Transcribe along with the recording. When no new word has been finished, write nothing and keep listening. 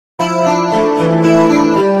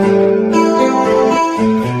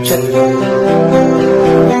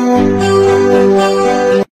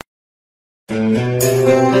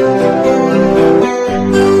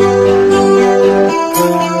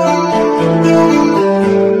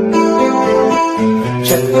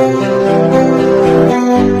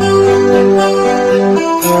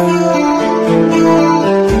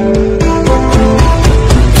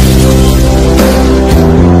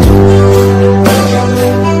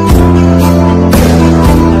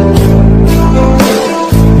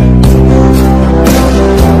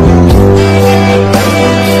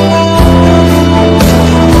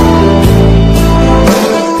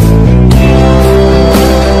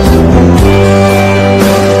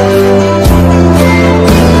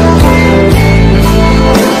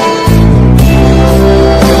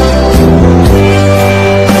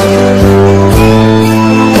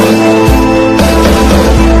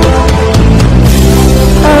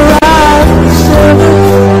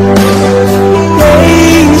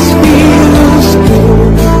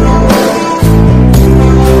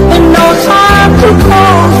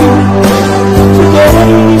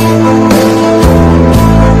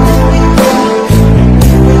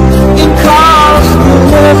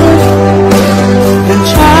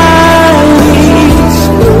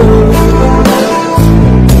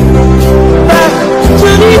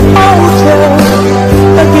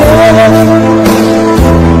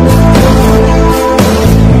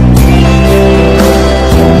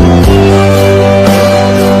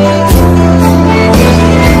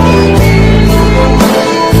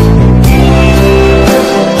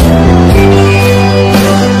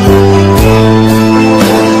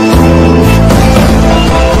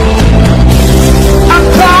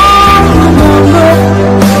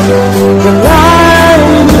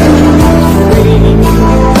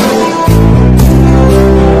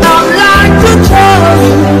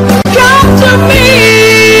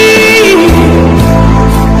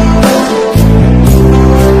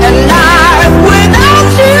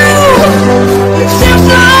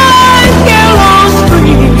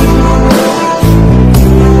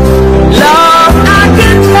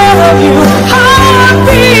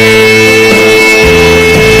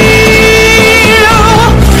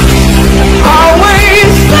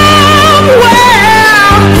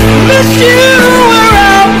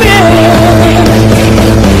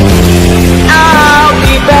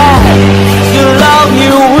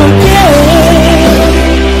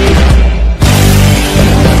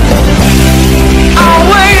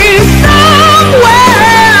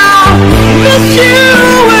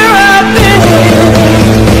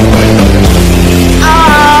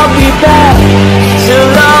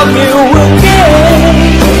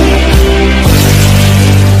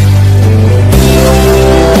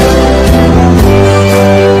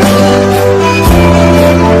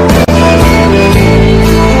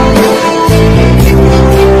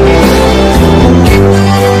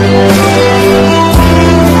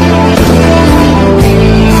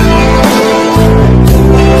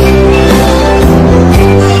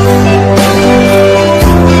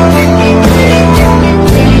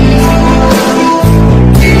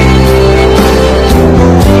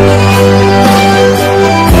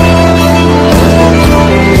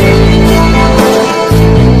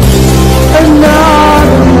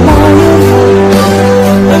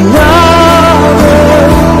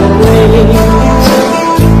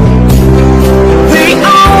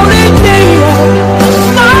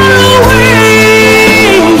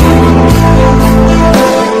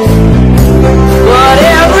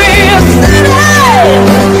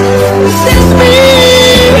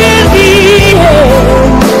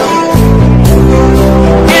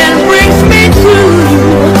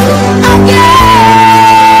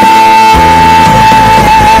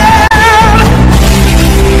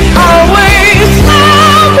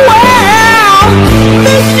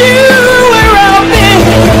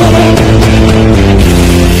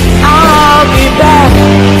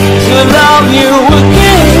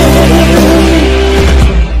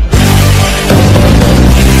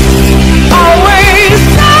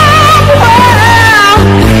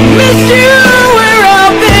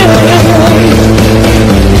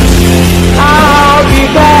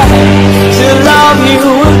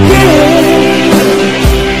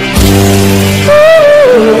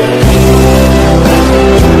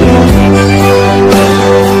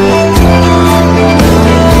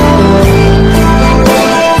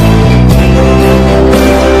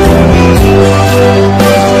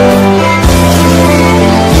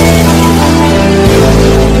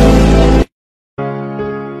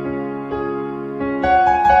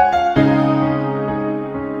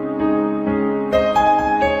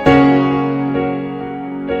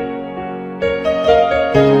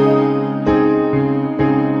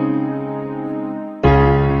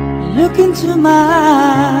into my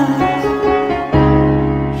eyes,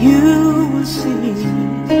 you will see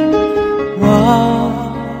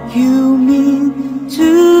what you mean to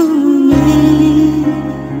me.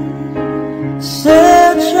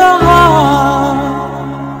 Search your heart,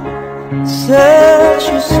 search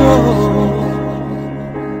your soul,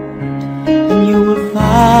 and you will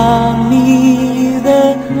find me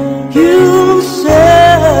there. You'll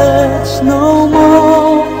search no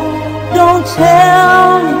more. Don't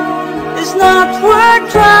tell me it's not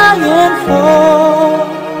worth trying for.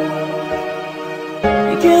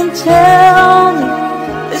 You can tell me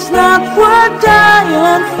it's not worth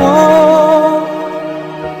dying for.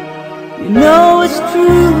 You know it's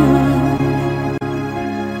true.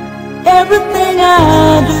 Everything I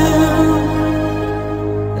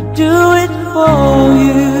do it for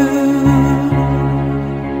you.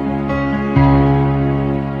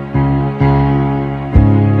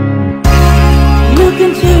 Look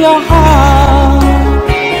into your heart,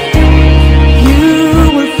 you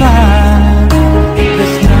will find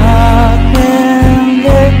there's nothing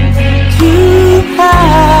there to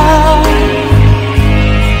hide.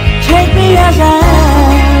 Take me as I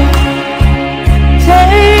am,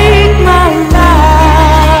 take my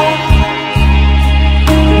life,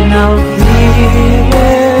 and I'll give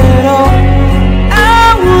it all. I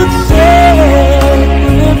would sacrifice.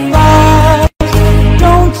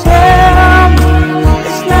 Don't tell me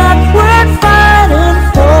it's not worth fighting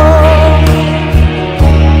for.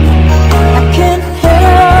 I can't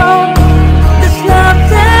help, there's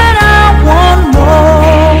nothing I want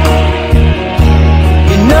more.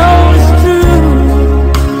 You know it's true.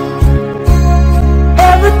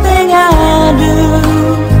 Everything I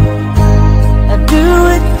do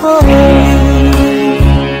it for you.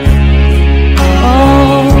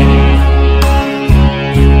 Oh,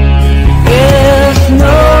 there's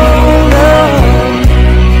no love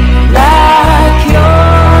like your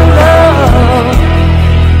love,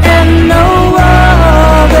 and no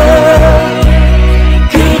other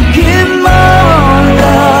could give more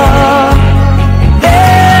love.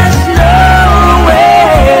 There's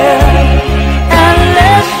nowhere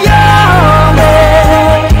unless you're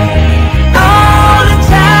there all the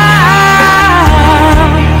time,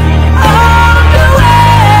 all the way.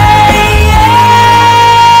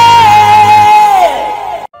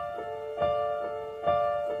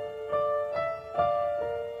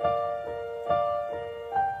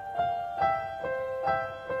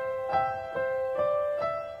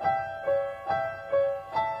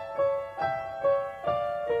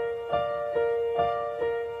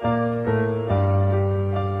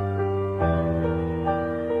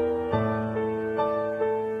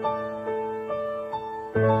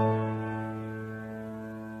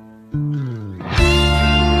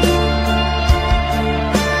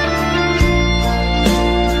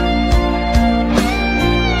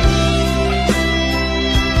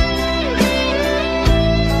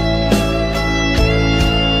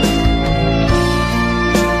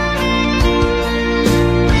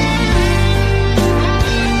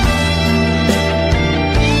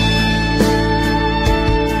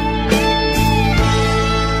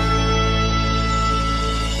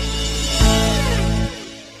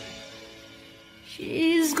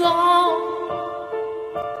 She's gone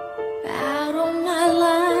out of my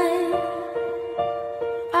life.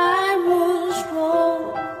 I was wrong,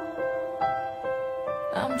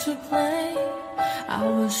 I'm to blame. I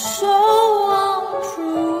was so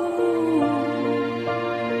untrue.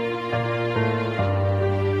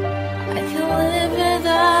 I can't live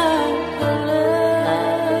without her love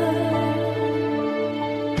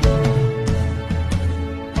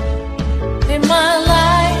in my life.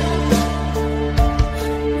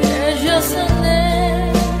 Just an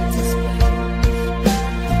empty space.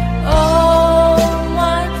 All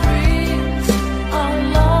my dreams are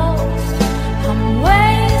lost. I'm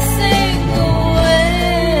wasting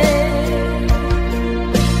away.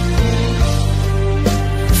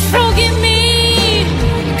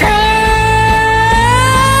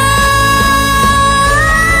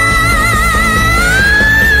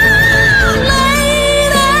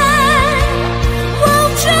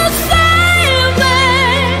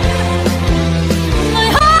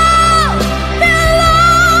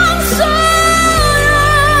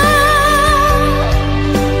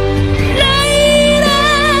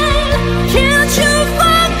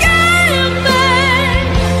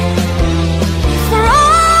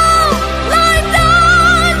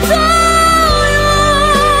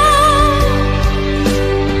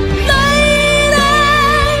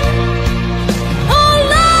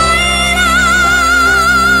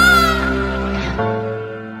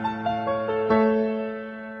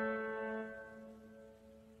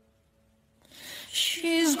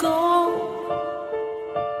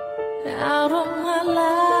 out of my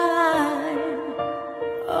life.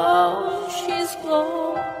 Oh, she's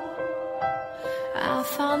gone. I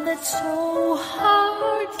found it so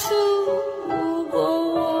hard to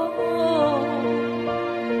go on.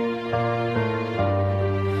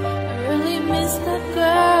 I really miss that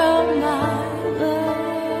girl, my love.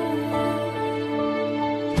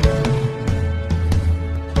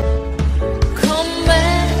 Come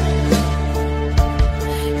back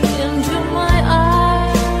into my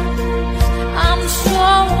eyes. I'm so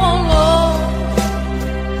alone.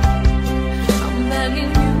 I'm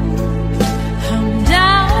begging you. I'm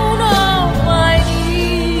down on my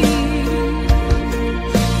knees.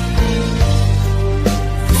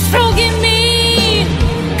 Forgive me,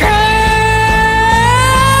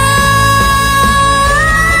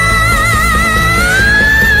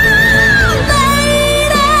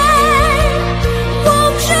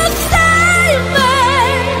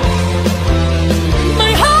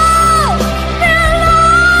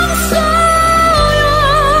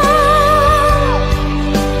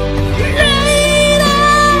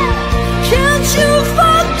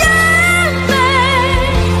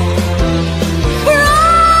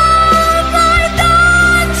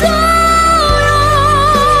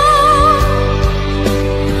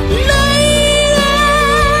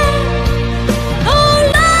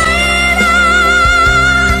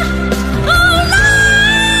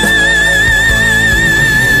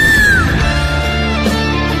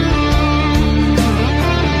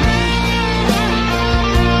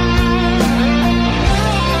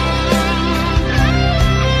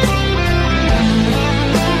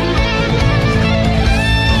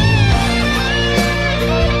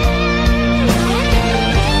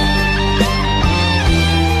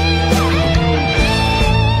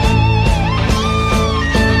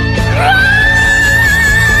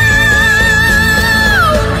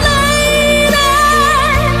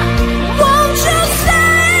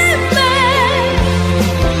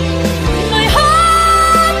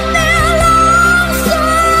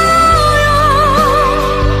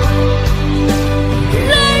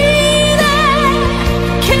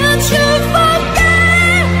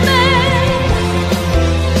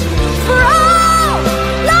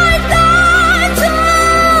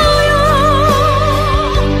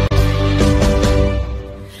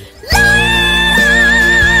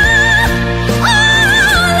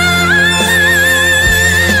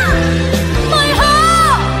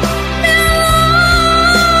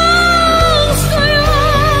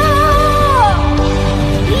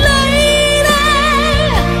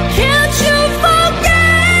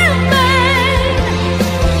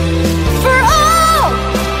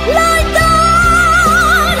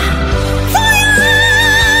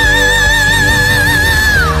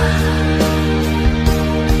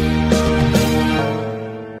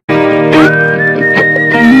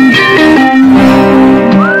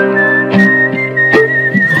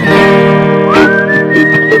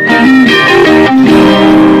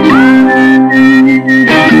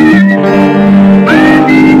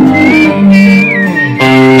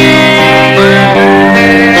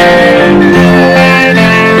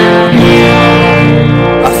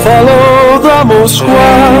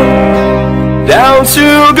 down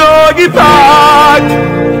to Gorky Park,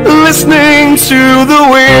 listening to the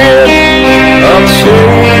wind of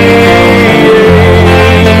change.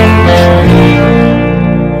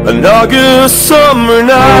 An August summer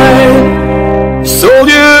night,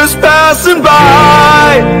 soldiers passing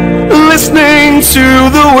by, listening to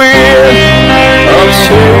the wind of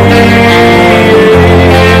change.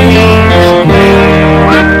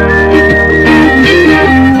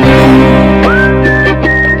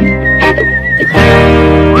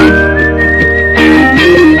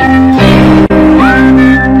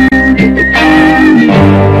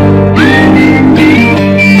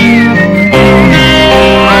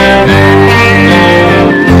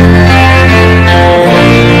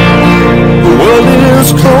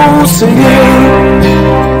 Closing in,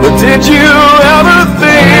 but did you ever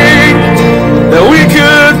think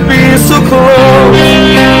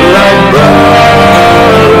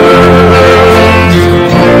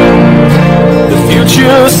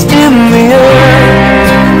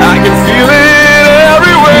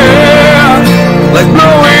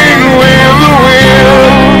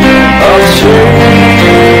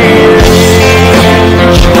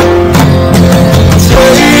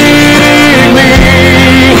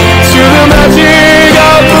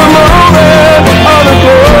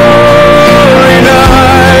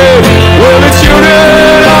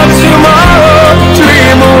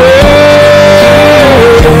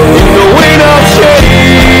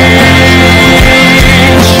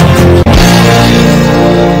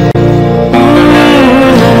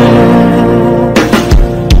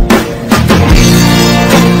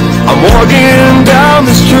jogging down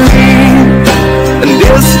the street, and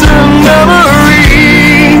distant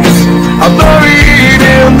memories are buried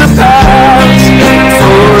in the past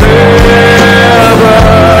forever.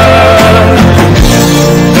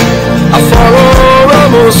 I follow a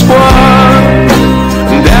Moskwa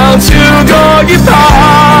down to Gorky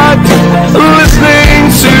Park,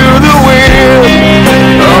 listening to the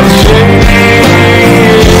wind of change.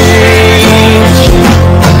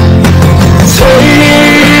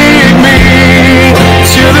 Take me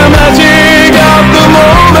to the magic of the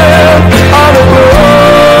moment on a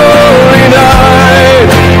glory night,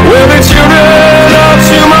 where the children of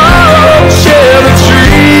tomorrow share the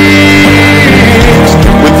dreams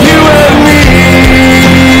with you and me.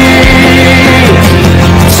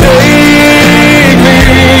 Take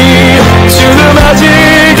me to the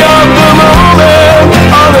magic of the moment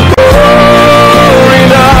on a glory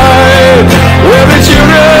night, where the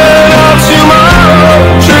children of tomorrow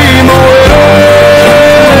dream away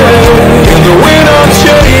in the wind of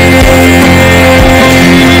change.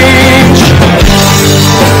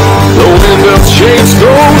 The wind of change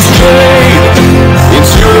goes straight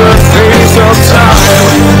into the face of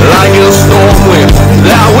time, like a storm wind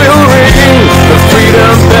that will ring the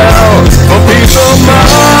freedom bell for peace of mind.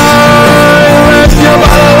 Let your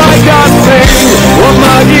body like I sing what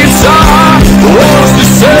my guitar wants to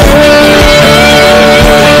say.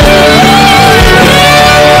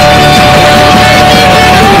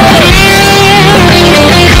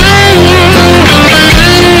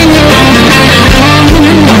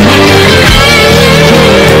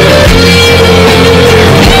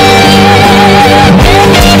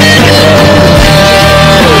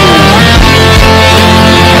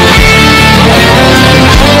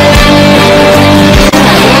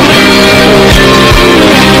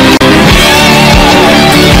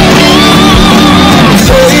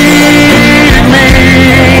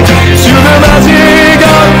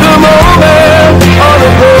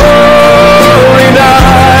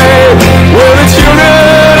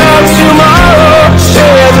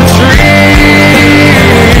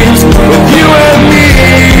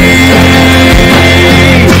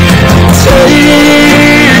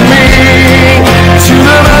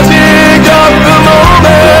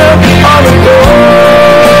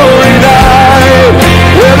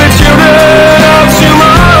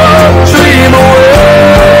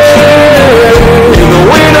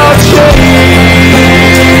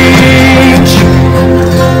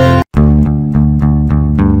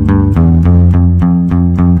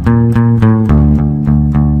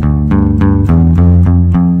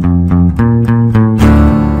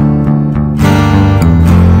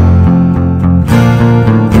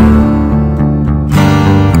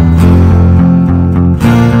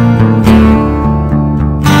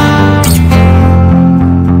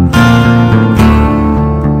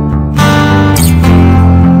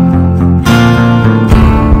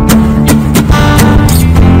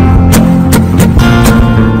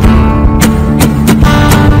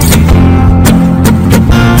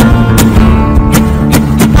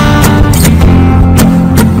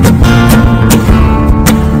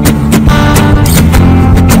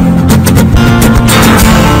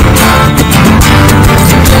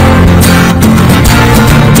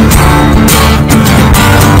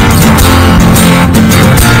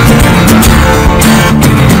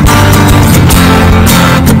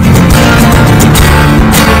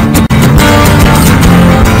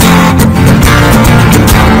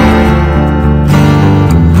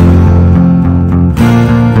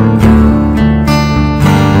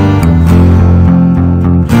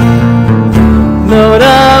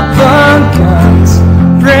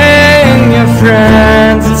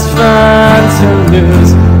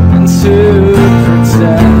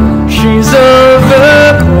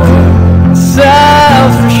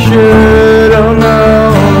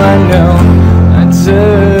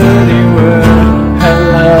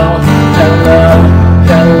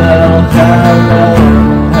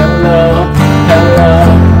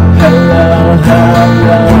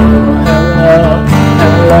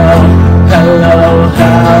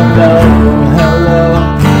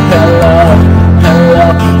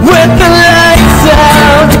 With the lights out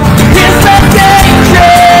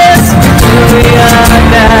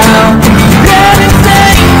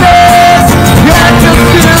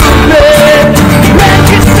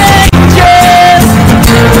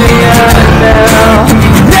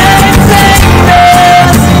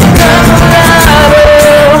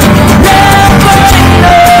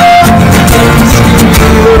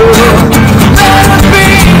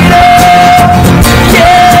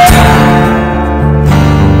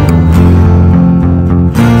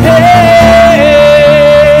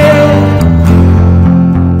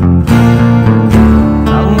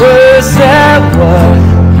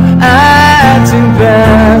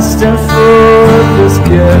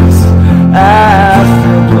gifts. I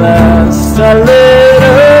feel blessed. Our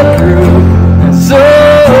little group has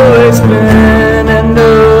always been and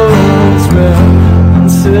always will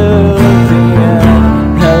until the end.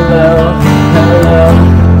 Hello, hello,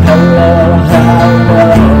 hello, hello,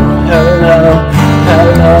 hello,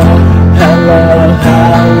 hello, hello, hello,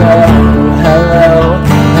 hello,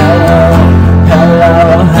 hello,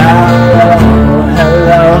 hello,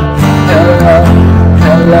 hello, hello,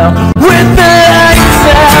 hello. With the lights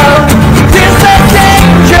out, this is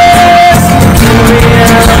dangerous. We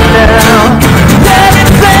are now. Let it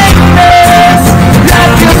take us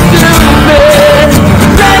like you're stupid,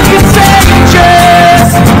 like you're dangerous.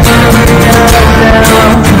 We are now.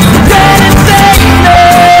 Let it take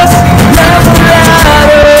us like we're out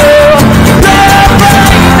of love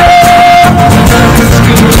right now. Let us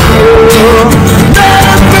go. Let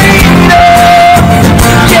us beat up.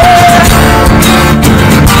 Yeah.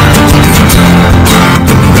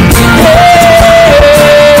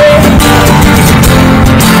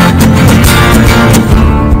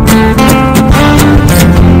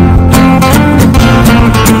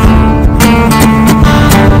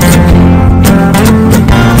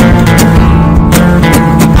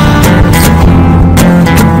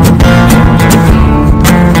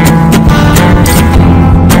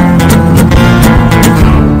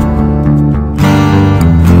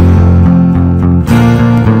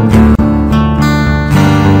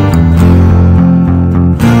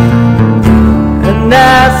 And I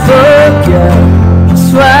forget just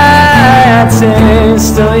why I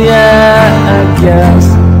taste. Oh yeah, I guess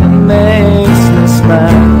it makes me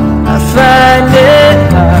smile. I find it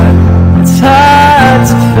hard, it's hard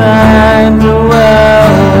to find.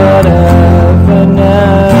 Well, whatever,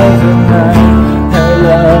 never mind.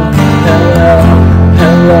 Hello, hello,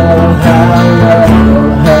 hello, hello,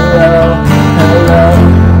 hello, hello, hello,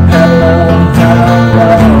 hello, hello,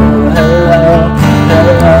 hello.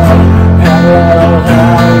 Hello,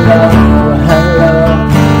 hello, hello,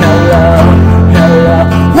 hello, hello.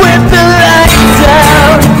 With the lights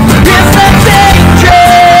out, it's not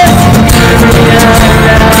dangerous. We are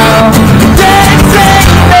now. Let it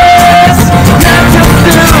take us, not too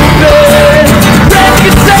stupid. Let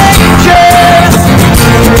it dangerous.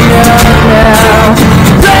 We are now.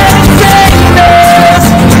 Let it take us,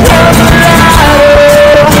 love alive.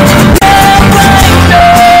 Love right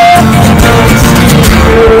now. No excuse.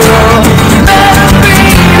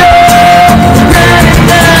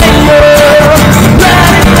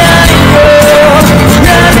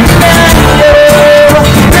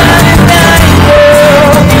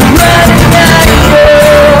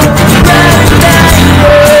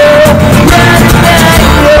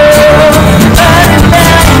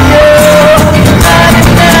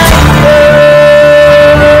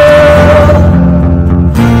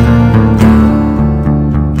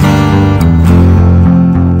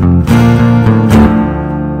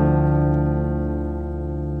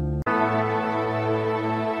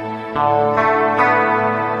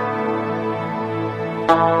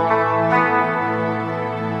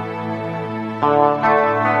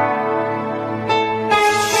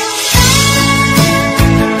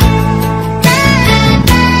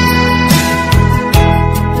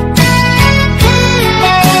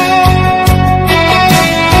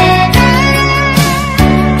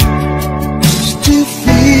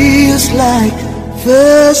 Like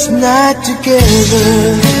first night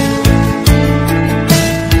together,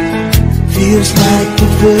 feels like the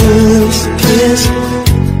first kiss.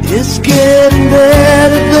 It's getting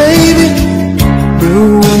better, baby.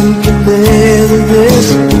 No one can better this.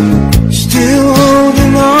 Still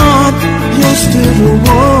holding on, you're still the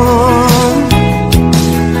one.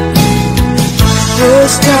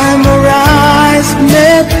 First time our eyes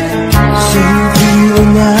met, same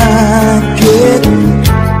feeling I get.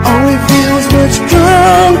 Only feels much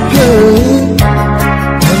stronger,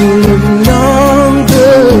 and a little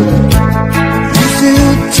longer. You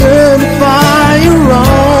still turn the fire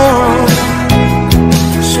on.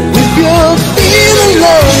 So if you're feeling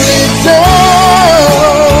lonely,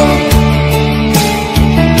 don't.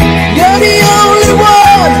 You're the only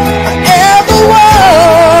one I ever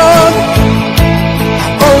want.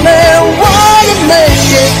 I only want to make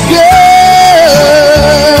it good.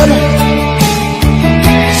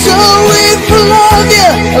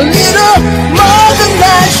 A little more than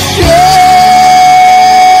I should.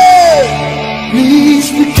 Please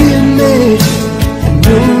forgive me, I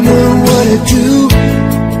don't know what to do.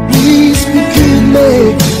 Please forgive me,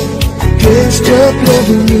 I can't stop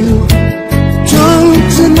loving you. Don't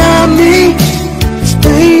deny me this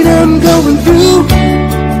pain I'm going through.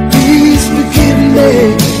 Please forgive me,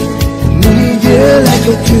 I need you like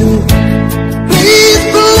I do. Please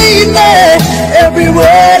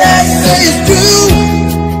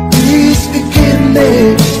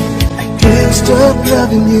stop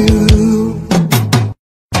loving you.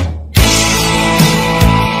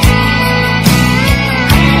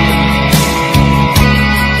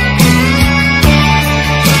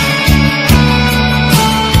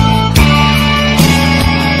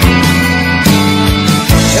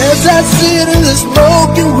 As I sit in the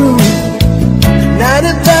smoking room, night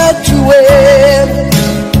about to end,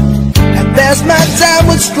 I pass my time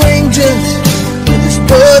with strangers, with the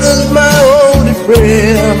spurt of my only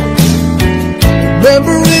friend.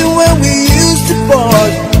 Remembering when we used to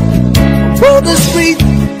part on the street,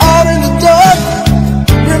 out in the dark.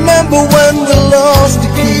 Remember when we lost the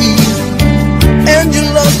key, and you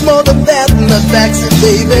lost more than that in the backseat,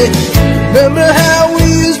 baby. Remember how we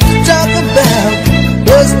used to talk about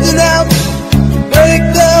busting out, break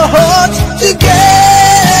their hearts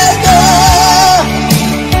together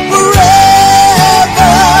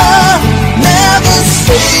forever. Never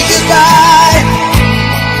say goodbye,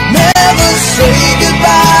 never say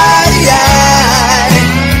goodbye.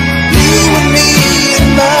 You and me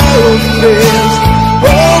and my old friends,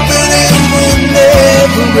 hoping it would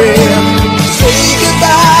never end. Say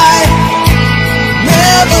goodbye,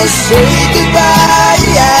 never say goodbye.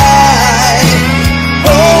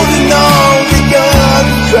 Holding on, we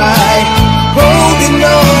gotta try. Holding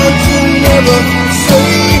on to never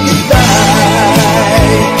say goodbye.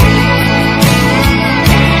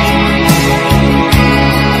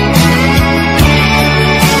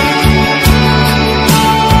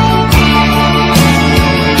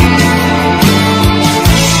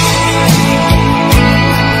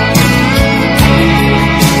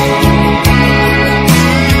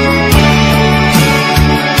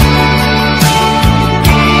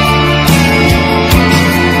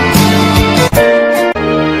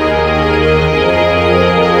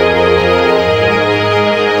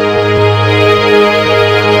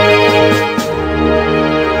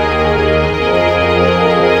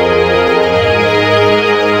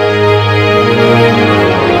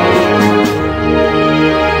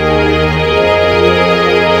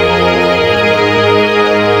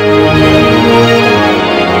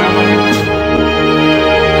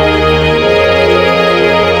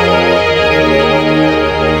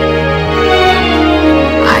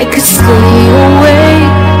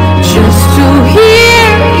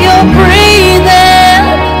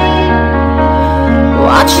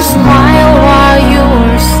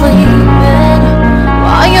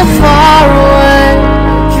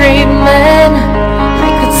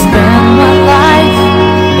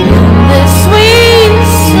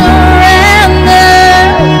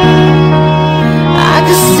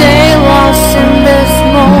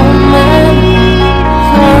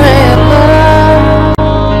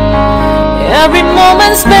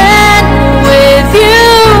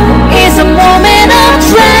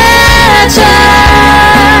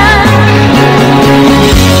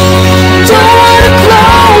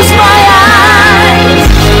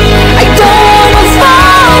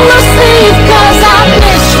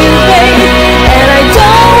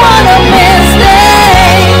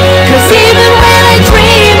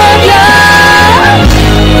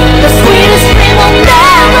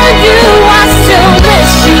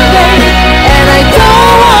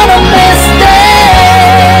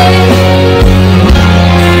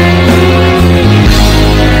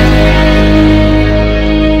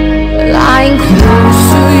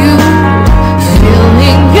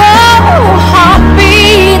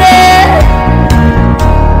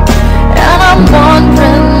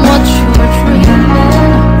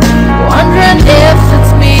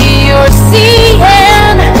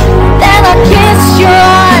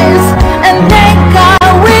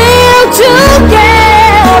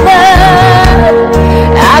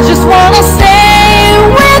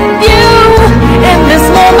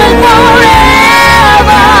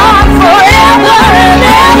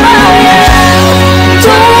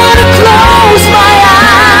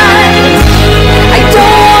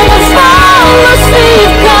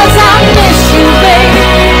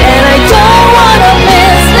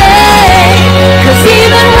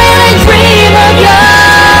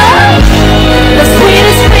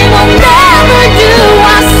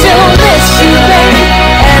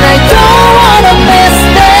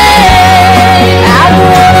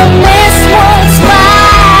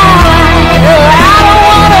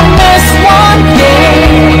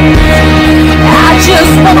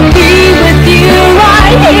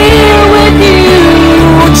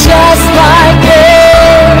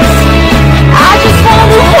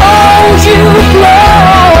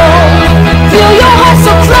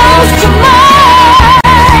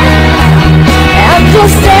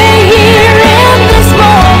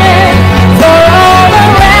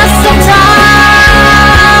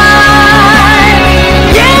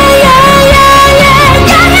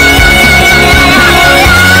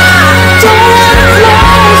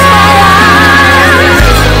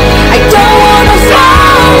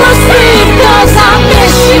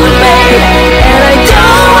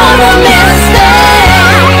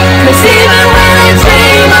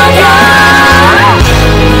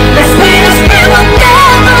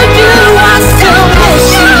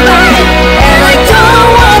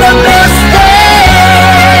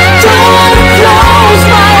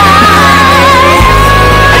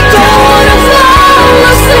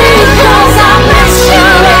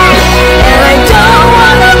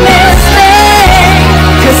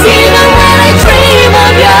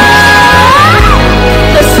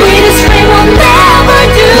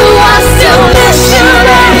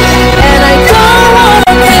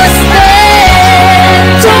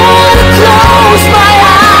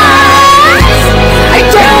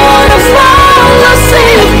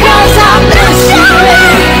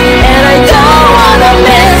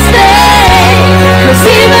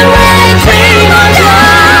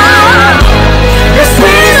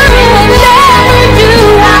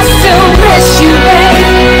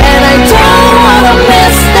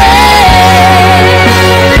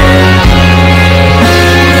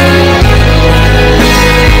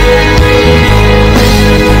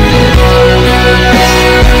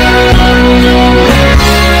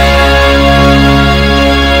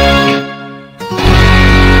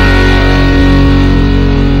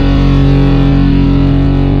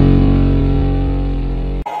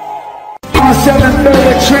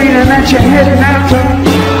 that you're heading out to.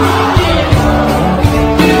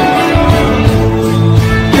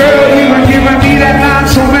 Girl, you've been giving me that line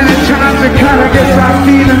so many times it kinda gets my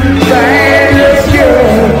feeling. The hand is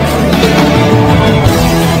good.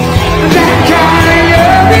 That kind of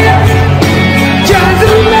loving turns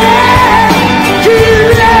a man to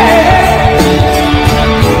lead.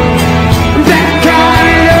 That kind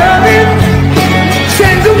of loving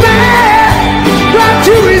sends a man right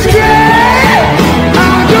to his grave.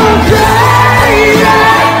 I'll go crazy,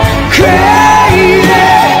 crazy,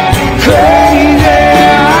 crazy.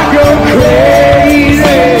 I'll go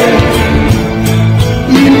crazy.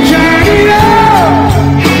 You turn it on,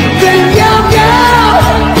 then you'll go.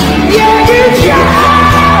 Yeah, you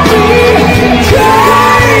drive me crazy,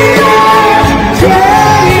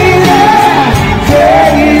 crazy,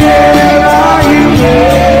 crazy. Are you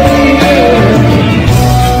crazy?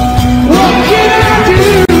 What can I do?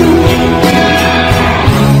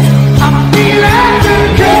 I feel like a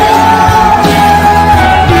girl.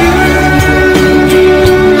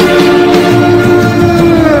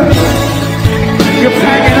 You're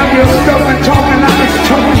packing up your stuff and talking like it's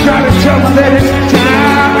tough and trying to tell me that it's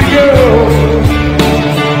time to go.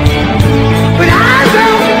 But I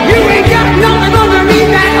know you ain't got nothing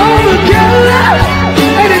underneath that overcoat.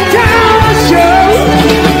 And it's time to show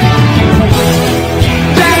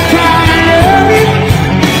that kind of loving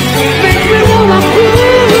makes me wanna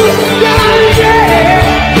prove down, yeah,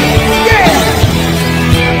 yeah,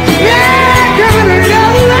 yeah, kind of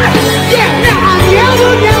love, yeah. Now I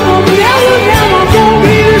never, never, never, never gonna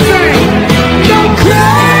be the same. Go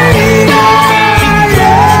crazy,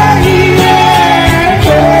 yeah, yeah,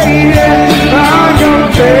 crazy. I go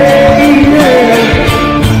crazy.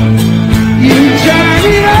 You turn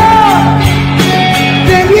it on,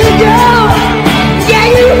 then you go. Yeah,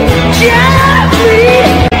 you drive me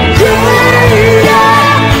crazy,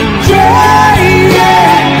 crazy,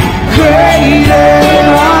 crazy.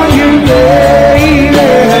 Are you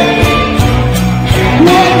baby?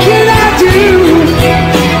 What can I do?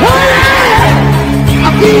 I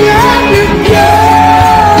feel like a girl.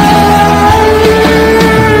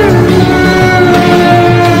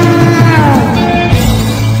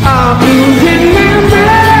 I'm losing my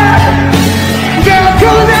mind. Girl,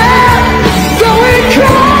 'cause I'm going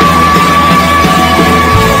crazy.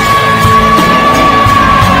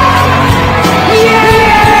 Yeah,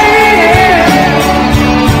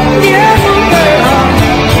 yeah, girl.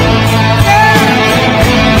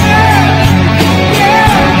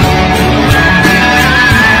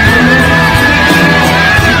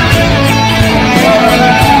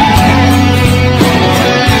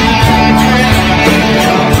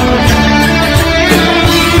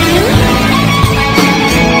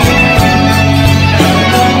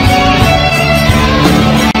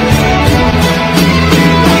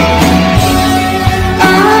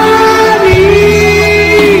 I need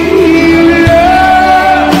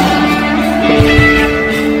love,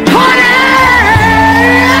 honey.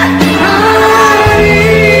 I need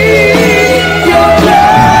your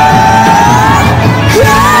love.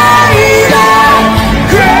 Crazy,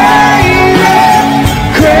 crazy,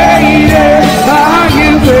 crazy. Are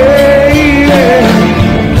you baby?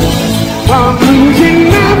 I'm losing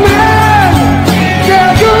my mind.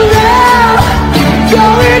 Girl, 'cause I'm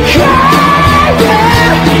going crazy,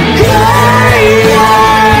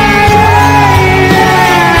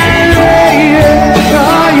 crazy.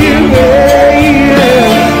 Are you baby?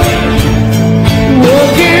 What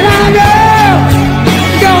can I do?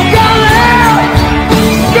 Don't go out,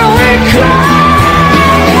 going crazy.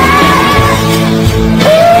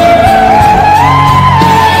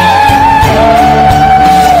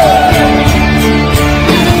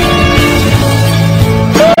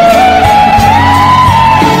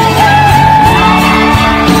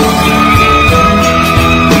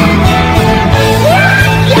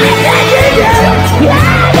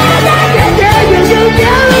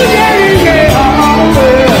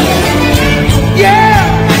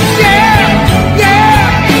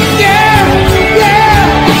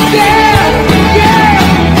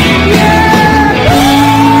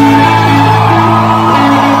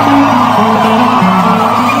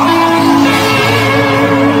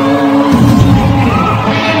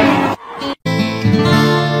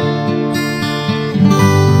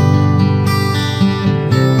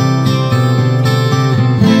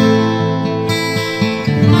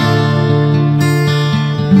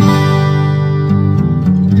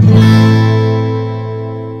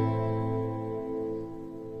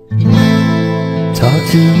 Talk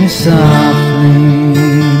to me softly,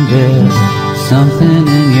 there's something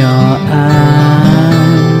in your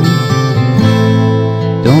eyes.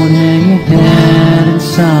 Don't hang your head in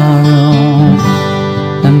sorrow,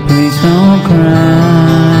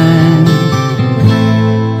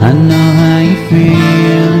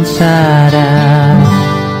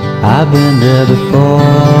 been there before.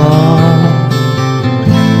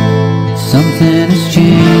 Something is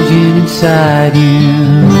changing inside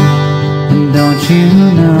you, and don't you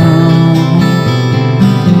know?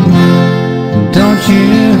 Don't you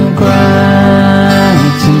cry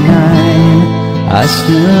tonight, I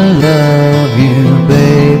still love you,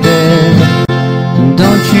 baby.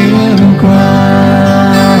 Don't you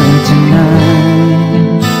cry tonight.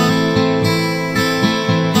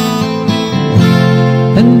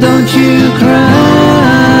 And don't you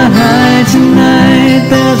cry tonight,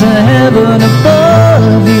 there's a heaven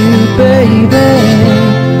above you, baby.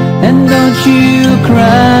 And don't you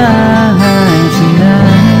cry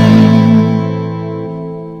tonight.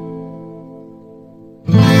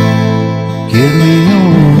 Give me a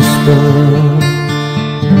whisper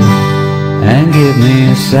and give me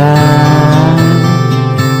a sigh.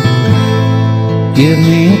 Give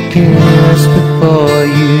me a kiss before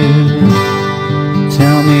you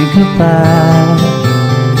tell me goodbye.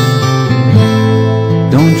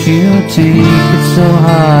 Don't you take it so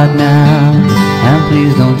hard now, and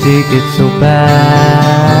please don't take it so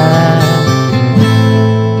bad.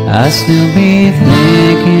 I still be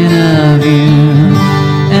thinking of you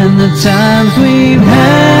and the times we've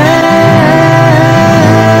had,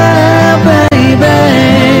 baby.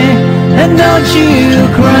 And don't you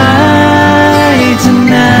cry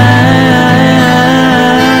tonight.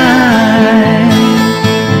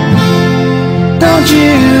 Don't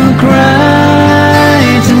you cry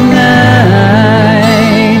tonight.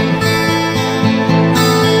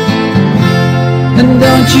 And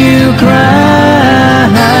don't you cry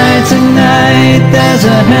tonight, there's a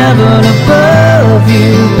heaven above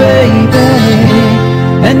you, baby.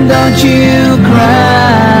 And don't you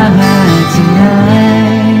cry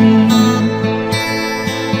tonight.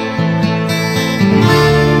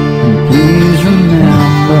 And please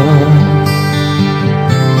remember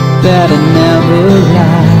that I never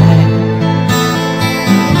lied.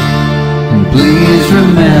 And please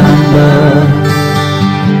remember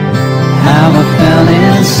how I felt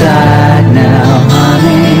inside now,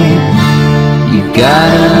 honey. You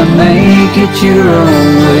gotta make it your own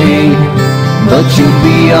way, but you'll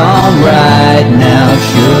be alright now,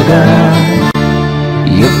 sugar.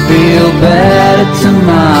 You'll feel better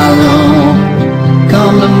tomorrow,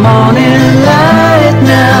 come the morning light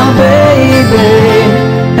now, baby.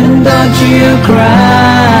 And don't you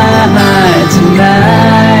cry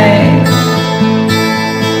tonight.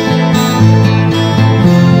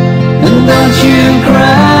 And don't you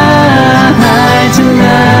cry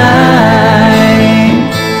tonight.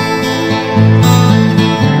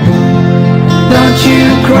 Don't you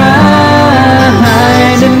cry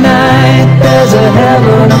tonight, there's a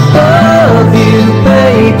heaven above you,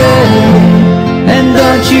 baby. And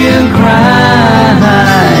don't you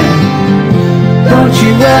cry, don't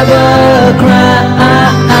you ever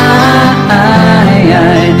cry,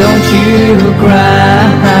 don't you cry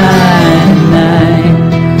tonight.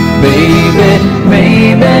 Baby,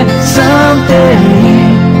 maybe someday,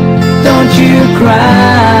 don't you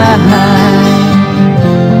cry.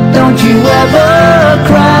 Don't you ever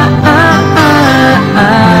cry,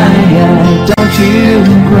 don't you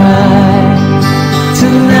cry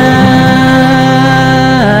tonight.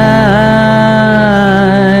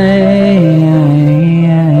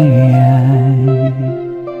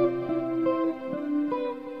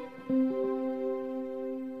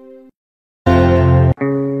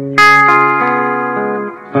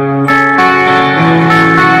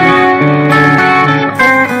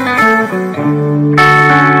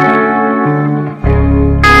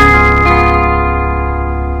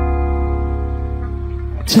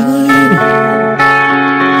 Time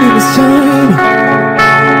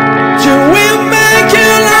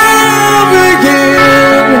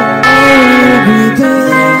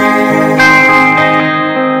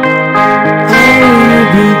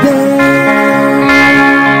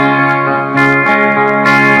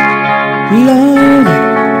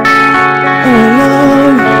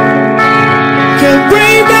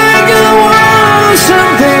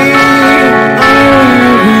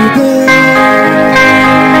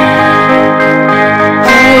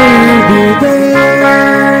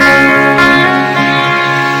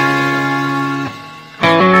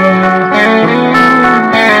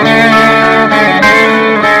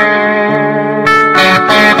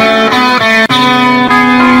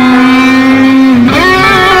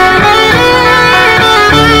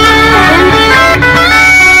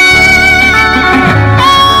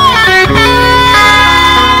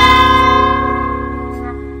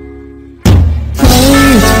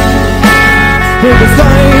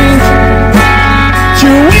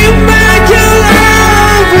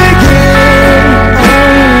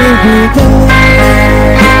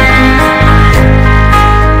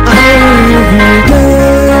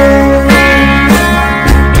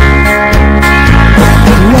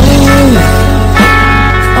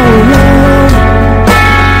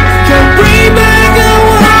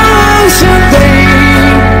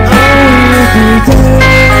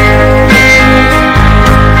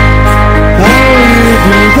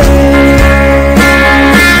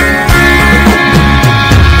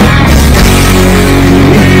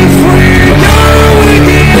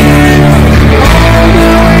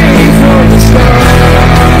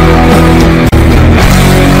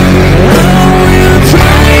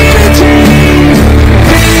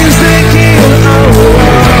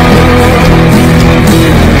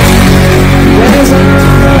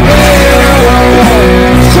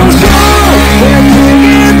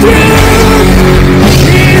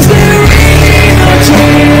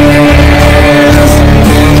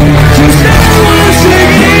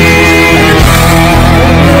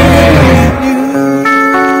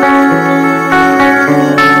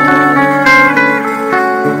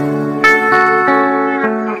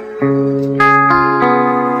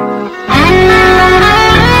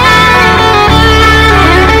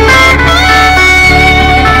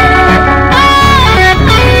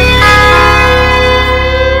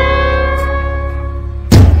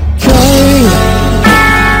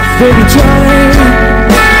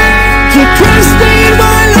to trusting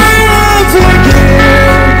my love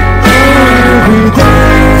again. Every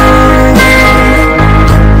day,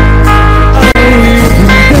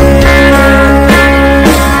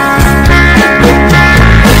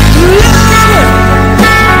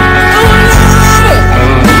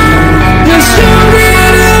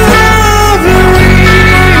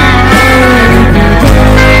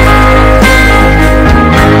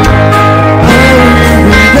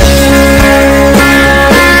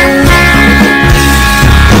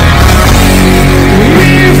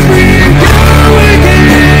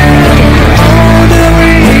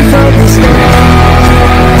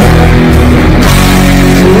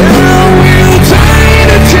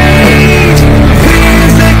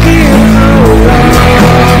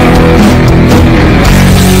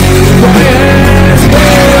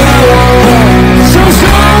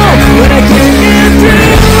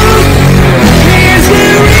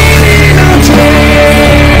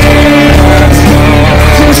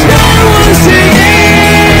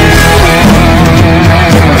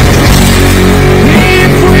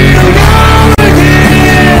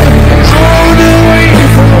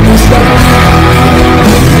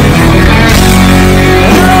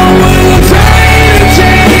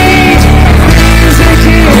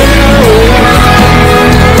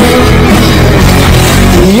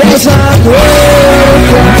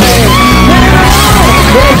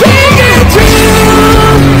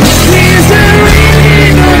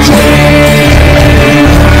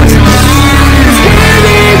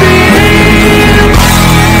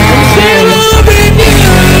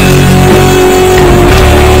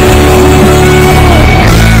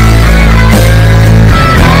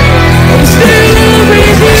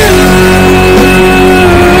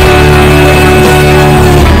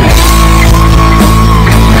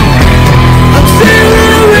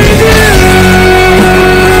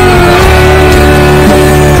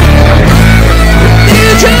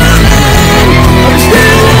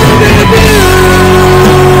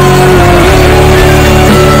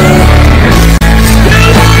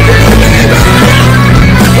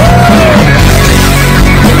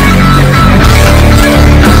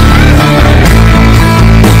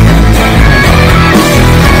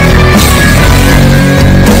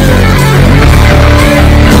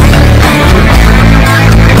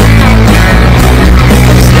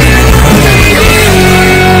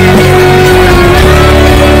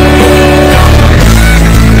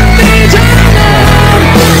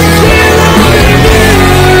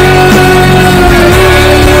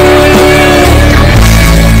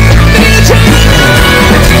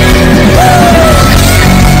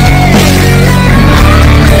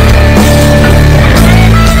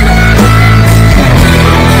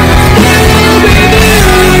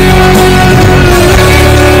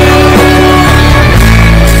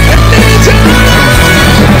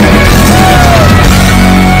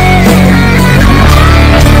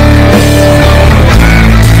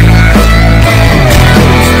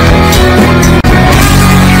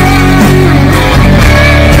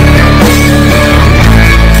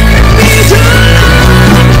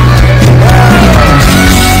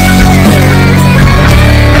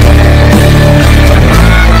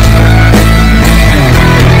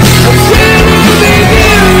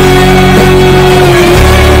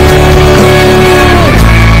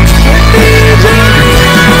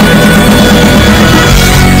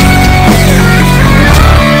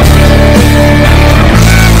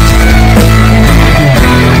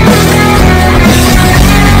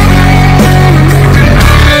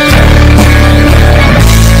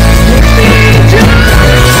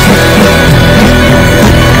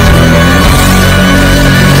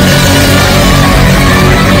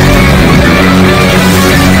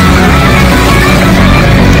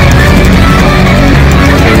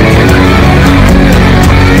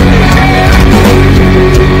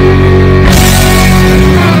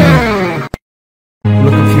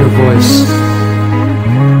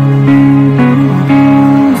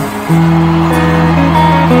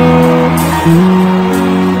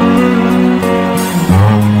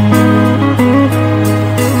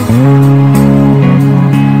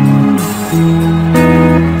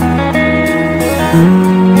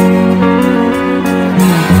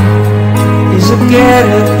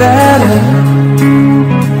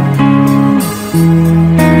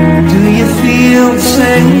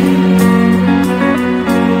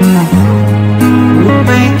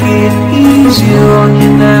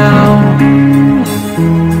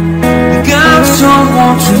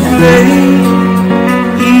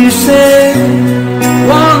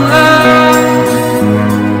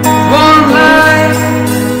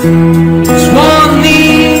 It's one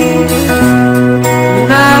need, the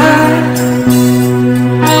night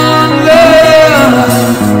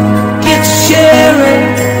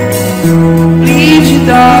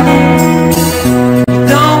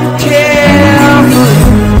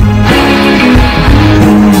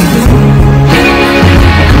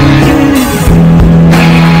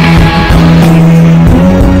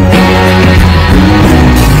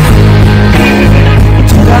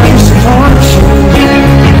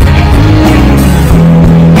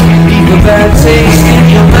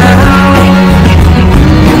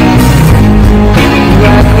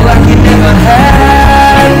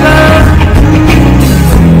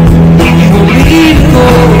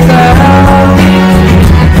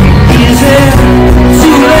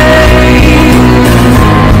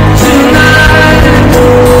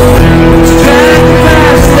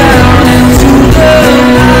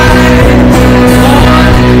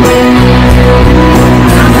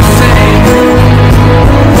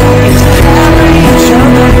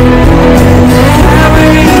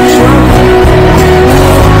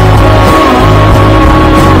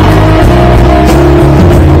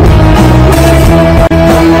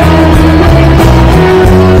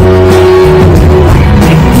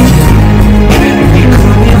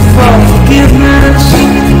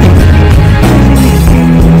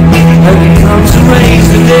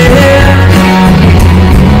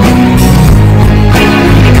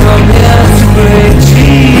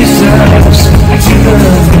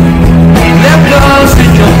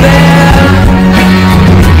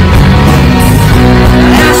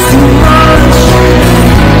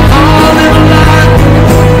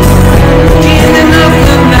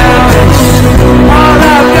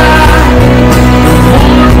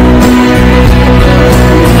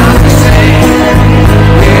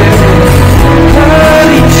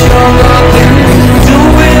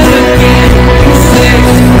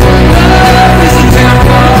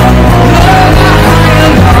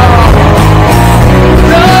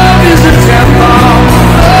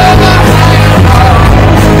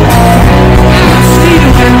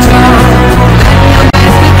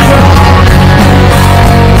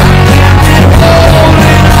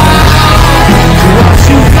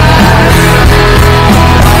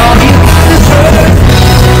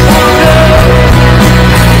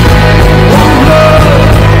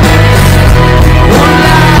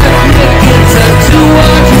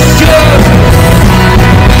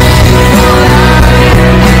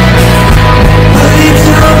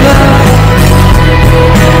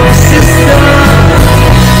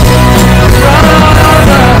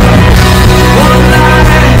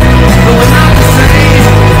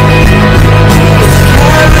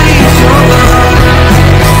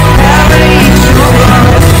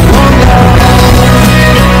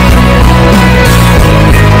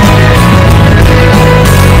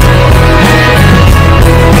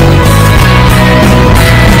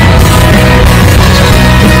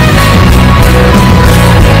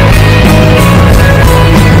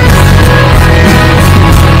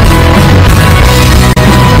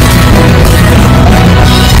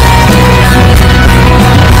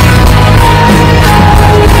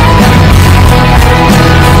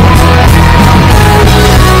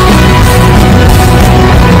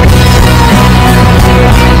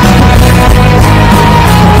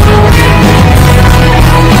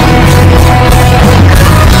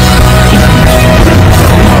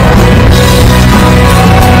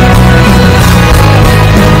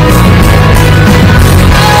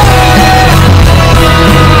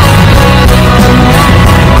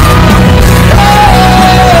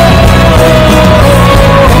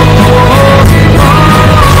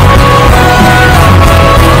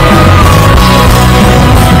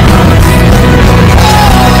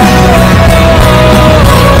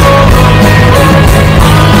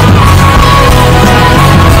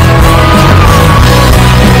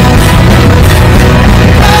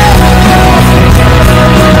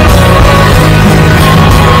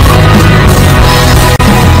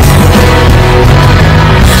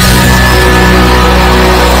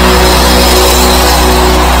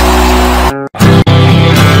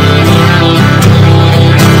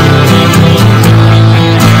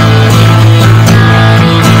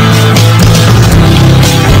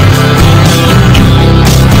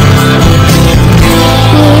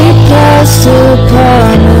lost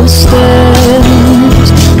upon the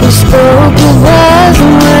stairs. We spoke of as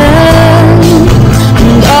and when,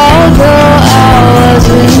 and although I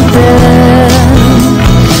wasn't there,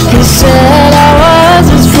 he said I was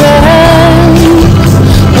his friend,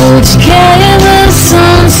 which came as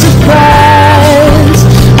some surprise.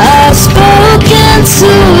 I spoke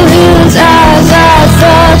into his eyes, I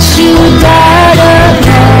thought you died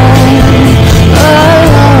alone a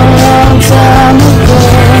long, long time ago.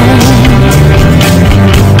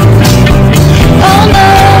 Oh no,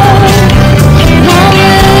 no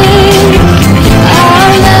way, I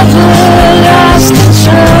never lost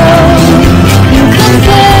control. You come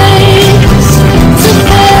face to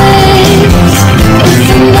face with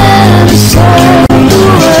the man who sold the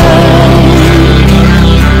world.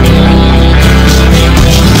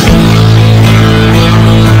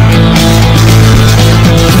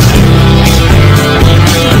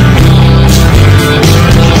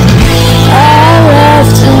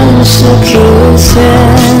 Shook his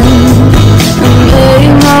hand and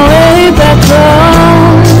made my way back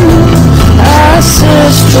home. I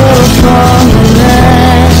searched for a prominent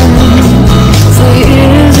man for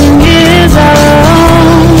years and years I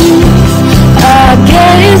roamed. I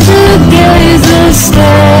gazed and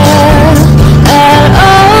stared at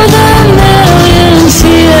all the millions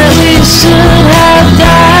here. We should have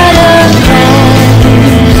died alone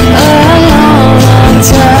a long, long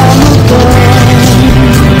time ago.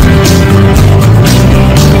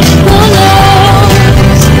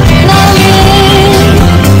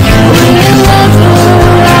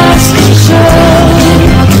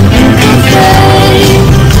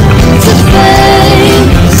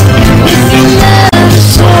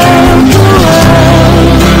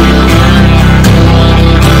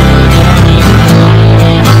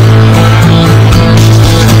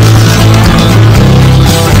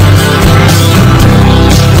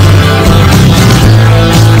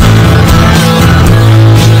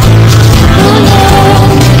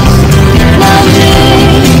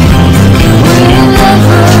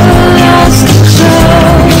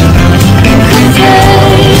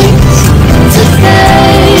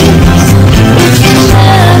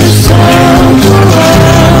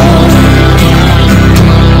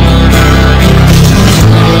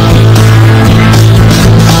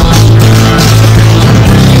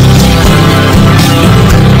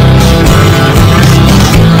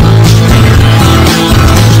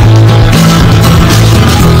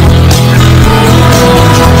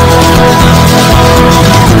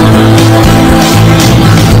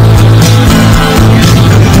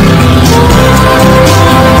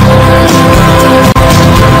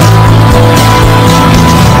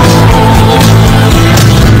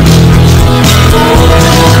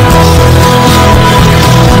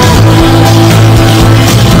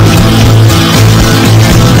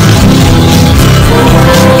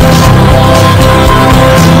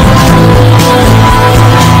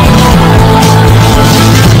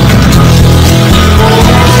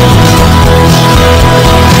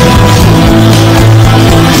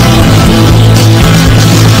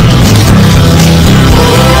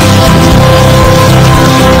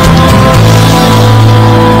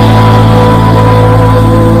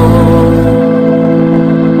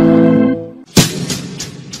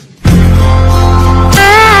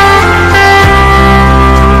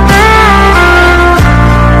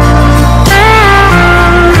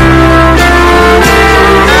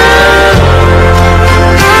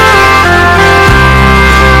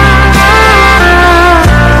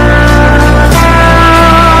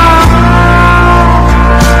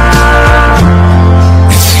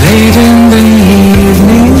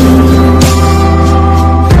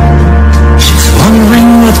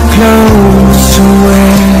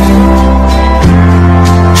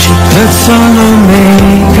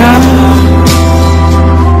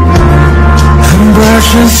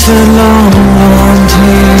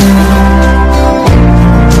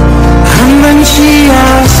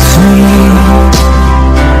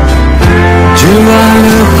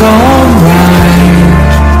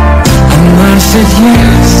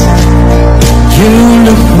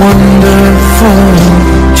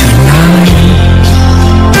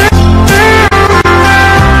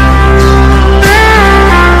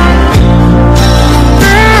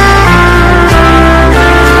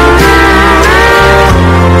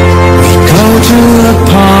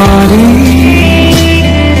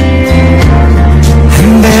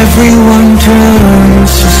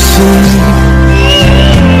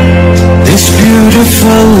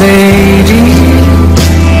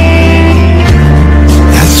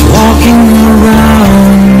 Walking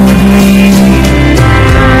around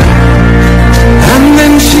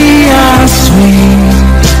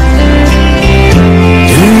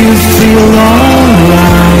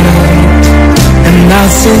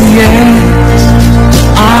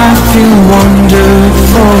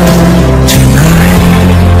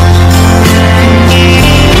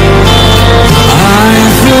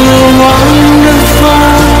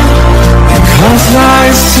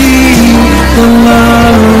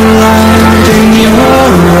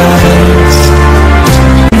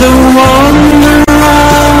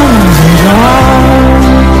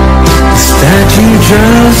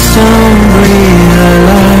just don't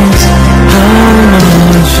realize how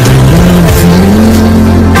much I love you.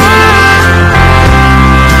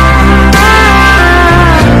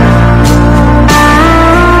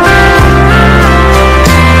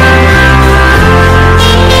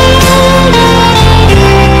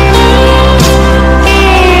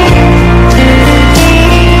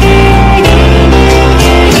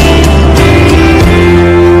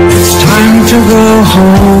 It's time to go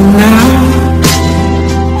home now.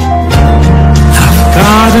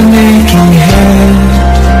 Got an aching head,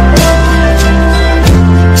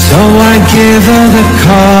 so I give her the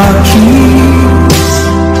car keys,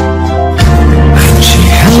 and she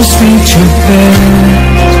helps me to bed.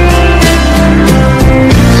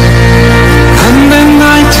 And then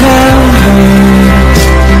I tell her,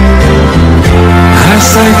 as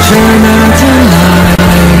I turn out the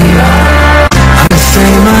light, I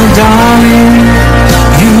say, my darling,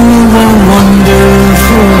 you are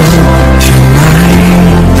wonderful tonight.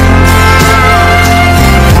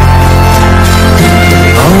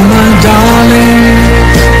 Oh my darling,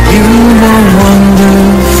 you are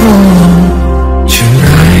wonderful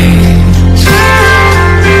tonight.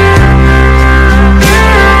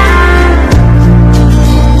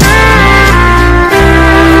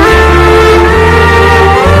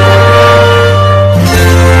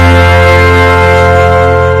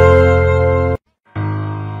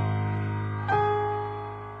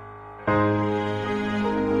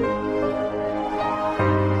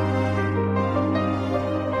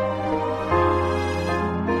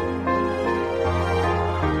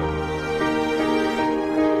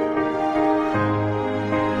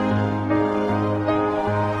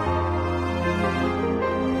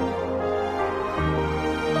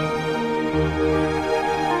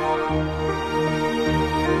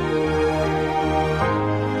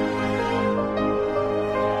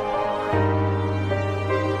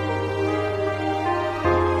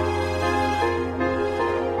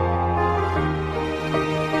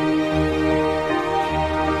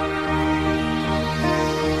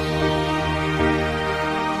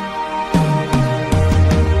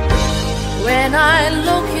 When I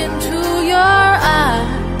look into your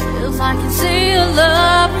eyes, I can see a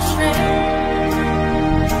love restraint.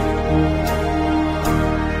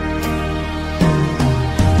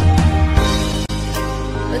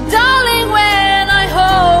 But darling, when I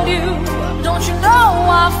hold you, don't you know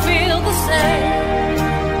I feel the same?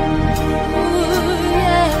 Ooh,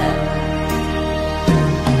 yeah.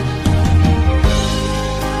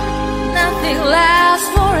 Nothing lasts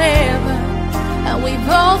forever, and we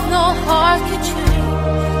both know heart can change.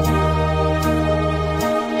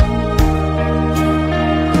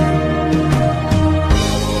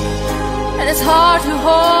 And it's hard to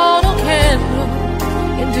hold a candle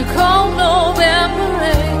into cold November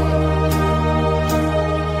rain.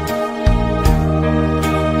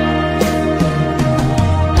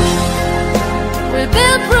 We've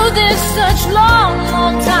been through this such long,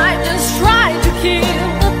 long time, just trying to kill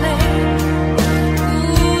the pain.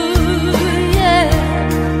 Ooh, yeah.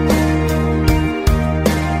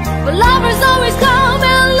 But lovers always come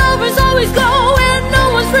and lovers always go, and no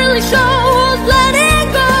one's really sure who's letting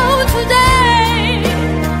go today,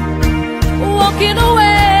 walking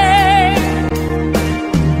away.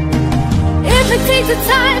 If it takes the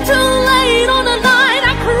time to lay it on the line,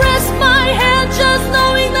 I caress my hand just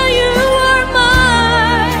knowing that you are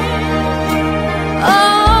mine.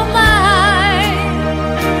 Oh, mine.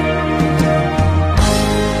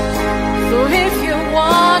 So if you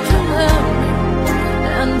want to love me,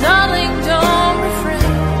 and darling, don't refrain.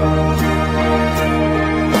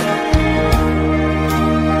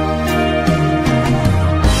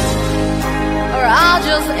 Or I'll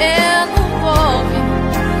just end up walking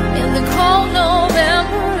in the cold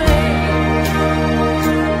November rain.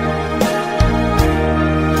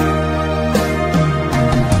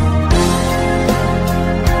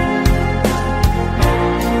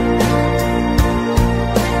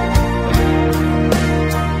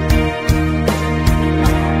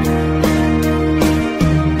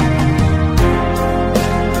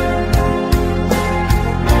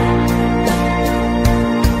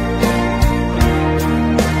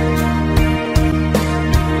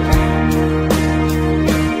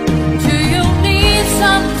 Do you need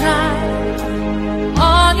some time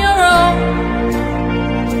on your own?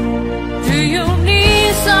 Do you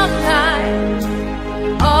need some time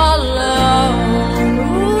all alone?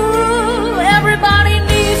 Ooh, everybody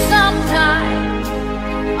needs some time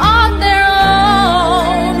on their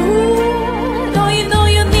own. Ooh, don't you know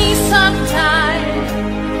you need some time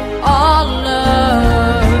all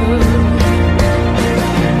alone?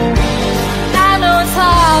 I know it's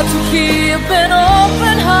hard to keep it all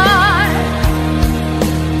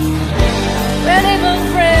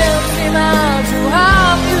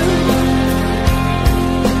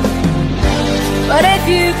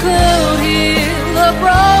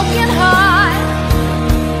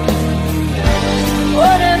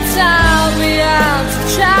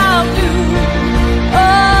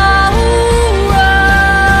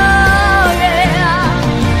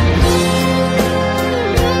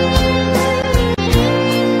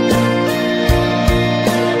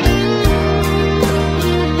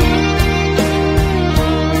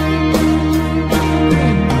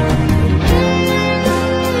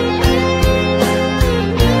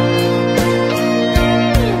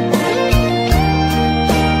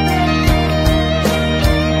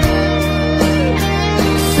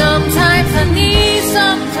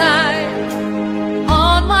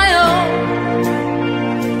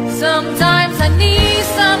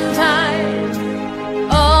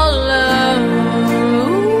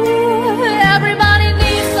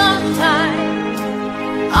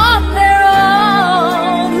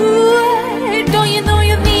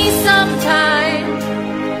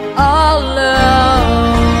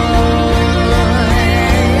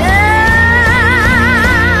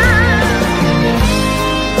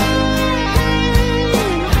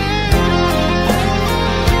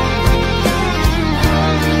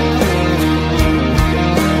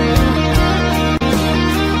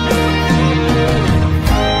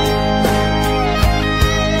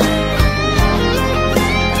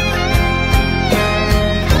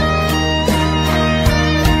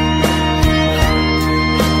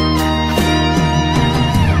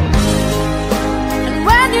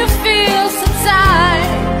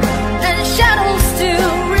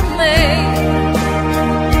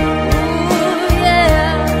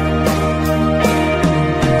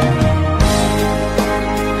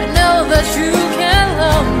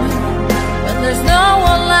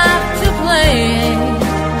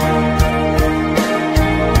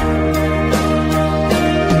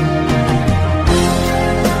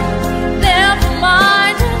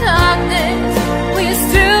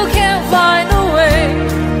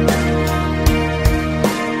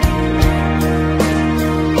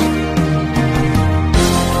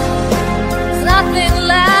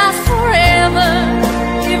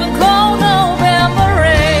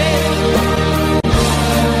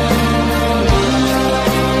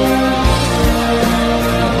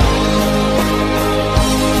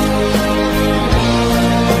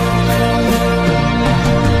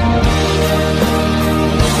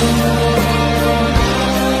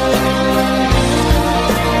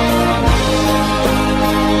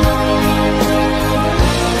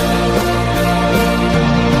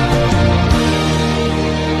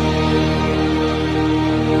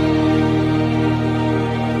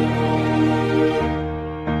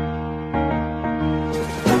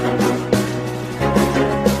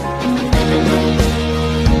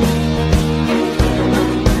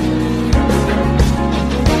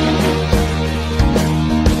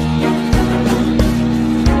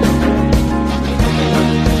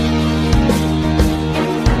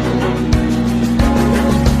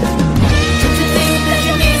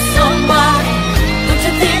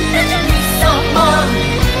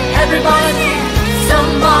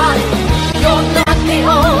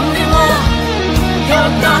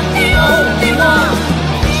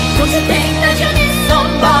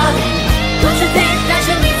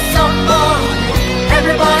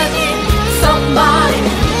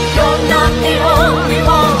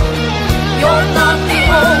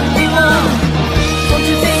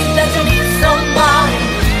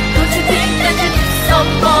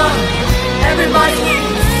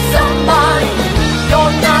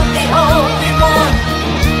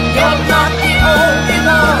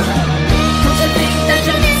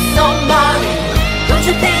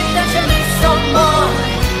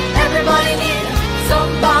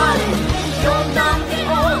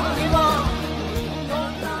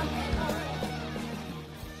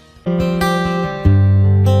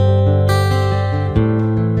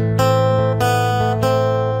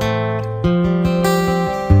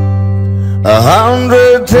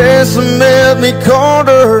the days that made me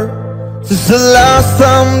colder since the last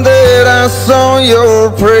time that I saw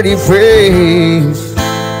your pretty face.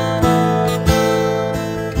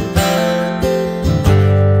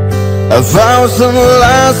 1,000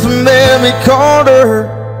 lies made me colder,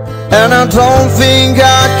 and I don't think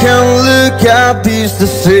I can look at this the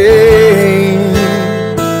same.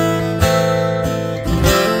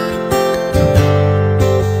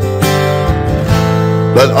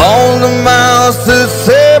 But all the miles that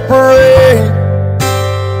separate,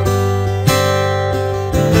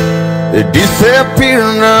 they disappear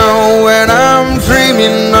now when I'm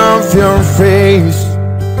dreaming of your face.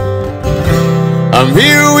 I'm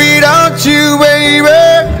here without you, baby,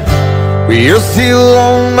 but you're still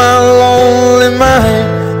on my lonely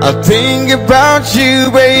mind. I think about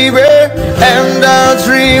you, baby, and I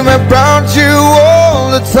dream about you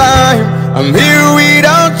all the time. I'm here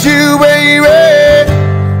without you, baby,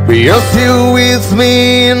 but you're still with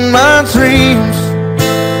me in my dreams.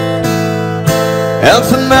 And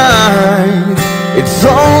tonight, it's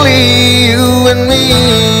only you and me.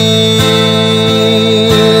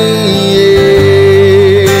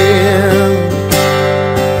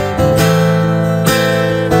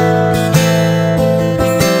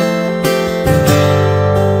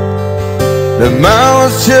 The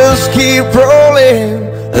miles just keep rolling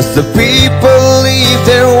as the people leave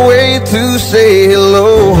their way to say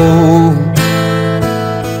hello.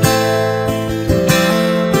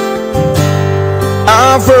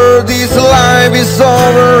 I've heard this life is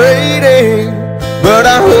overrated, but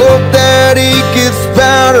I hope that it gets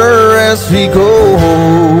better as we go.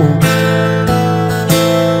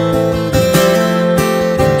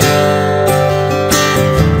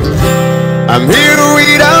 I'm here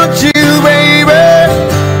without you, baby,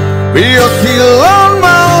 but you're still on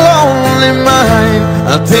my lonely mind.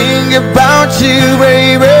 I think about you,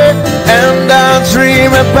 baby, and I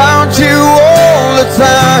dream about you all the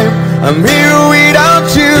time. I'm here without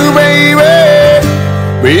you, baby,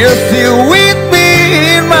 but you're still with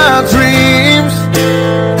me in my dreams.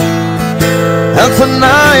 And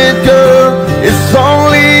tonight, girl, it's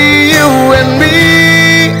only you and me.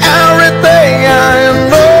 Everything I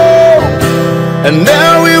know, and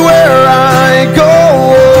everywhere I go,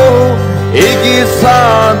 it gets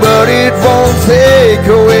hard, but it won't take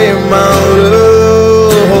away my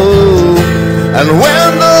love. And when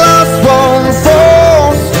the last one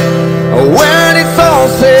falls, when it's all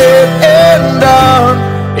said and done,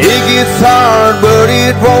 it gets hard, but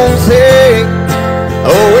it won't take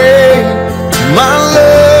away my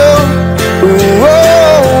love. Ooh, oh,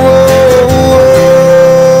 oh,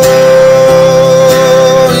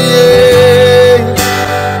 oh, yeah.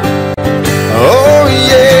 Oh,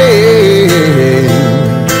 yeah.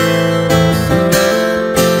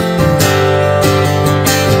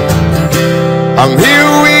 I'm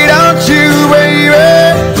here without you, baby,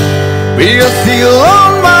 but you're still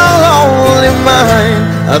on my lonely mind.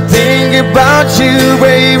 I think about you,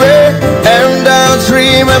 baby, and I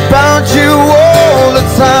dream about you all the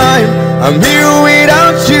time. I'm here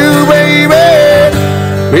without you, baby,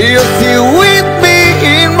 but you're still with me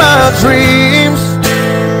in my dreams.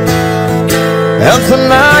 And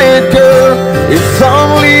tonight, girl, it's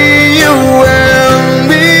only you and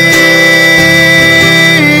me.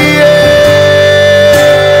 Yeah.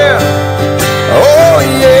 Oh,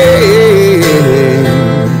 yeah.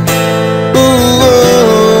 Ooh, oh,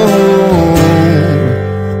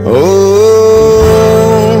 oh.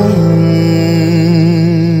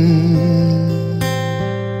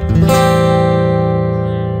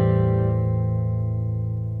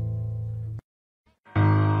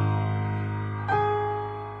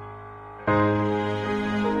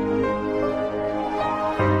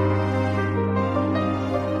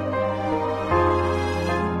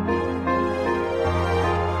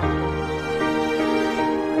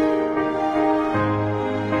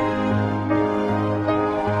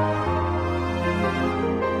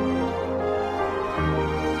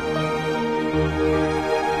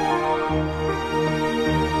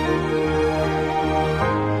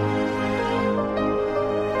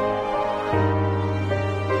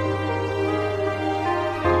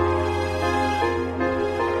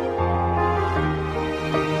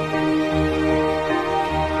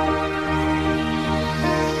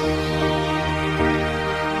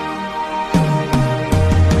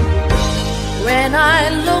 When I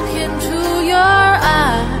look into your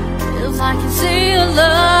eyes, I can see a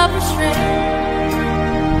love restraint.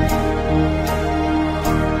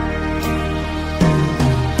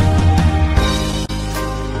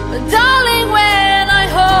 But darling, when I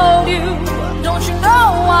hold you, don't you know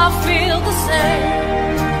I feel the same?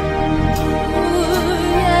 Ooh,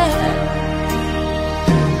 yeah.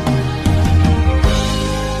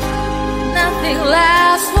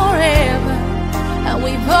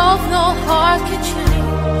 oath no heart can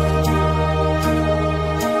change.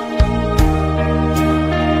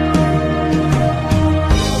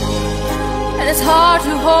 And it's hard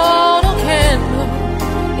to hold a candle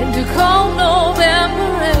into cold November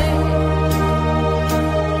rain.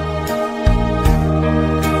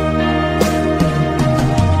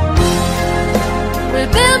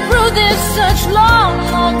 We've been through this such long,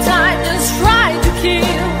 long time, just trying to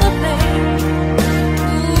kill the pain.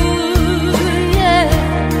 Ooh, yeah.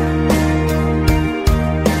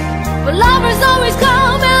 But lovers always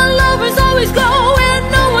come and lovers always go, and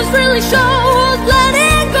no one's really sure who's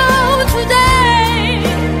letting go today.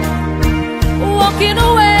 Walking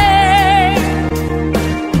away.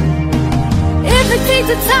 If it takes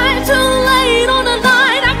a time to lay it on the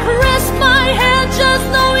line, I caress my hand just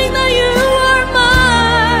knowing that you are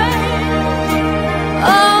mine.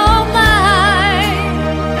 Oh, mine.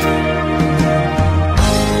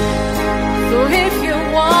 So if you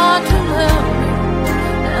want to love me,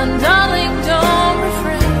 then darling, don't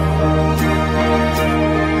refrain.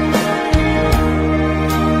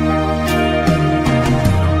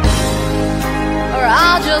 Or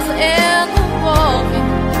I'll just end up walking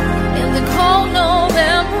in the cold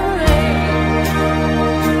November rain.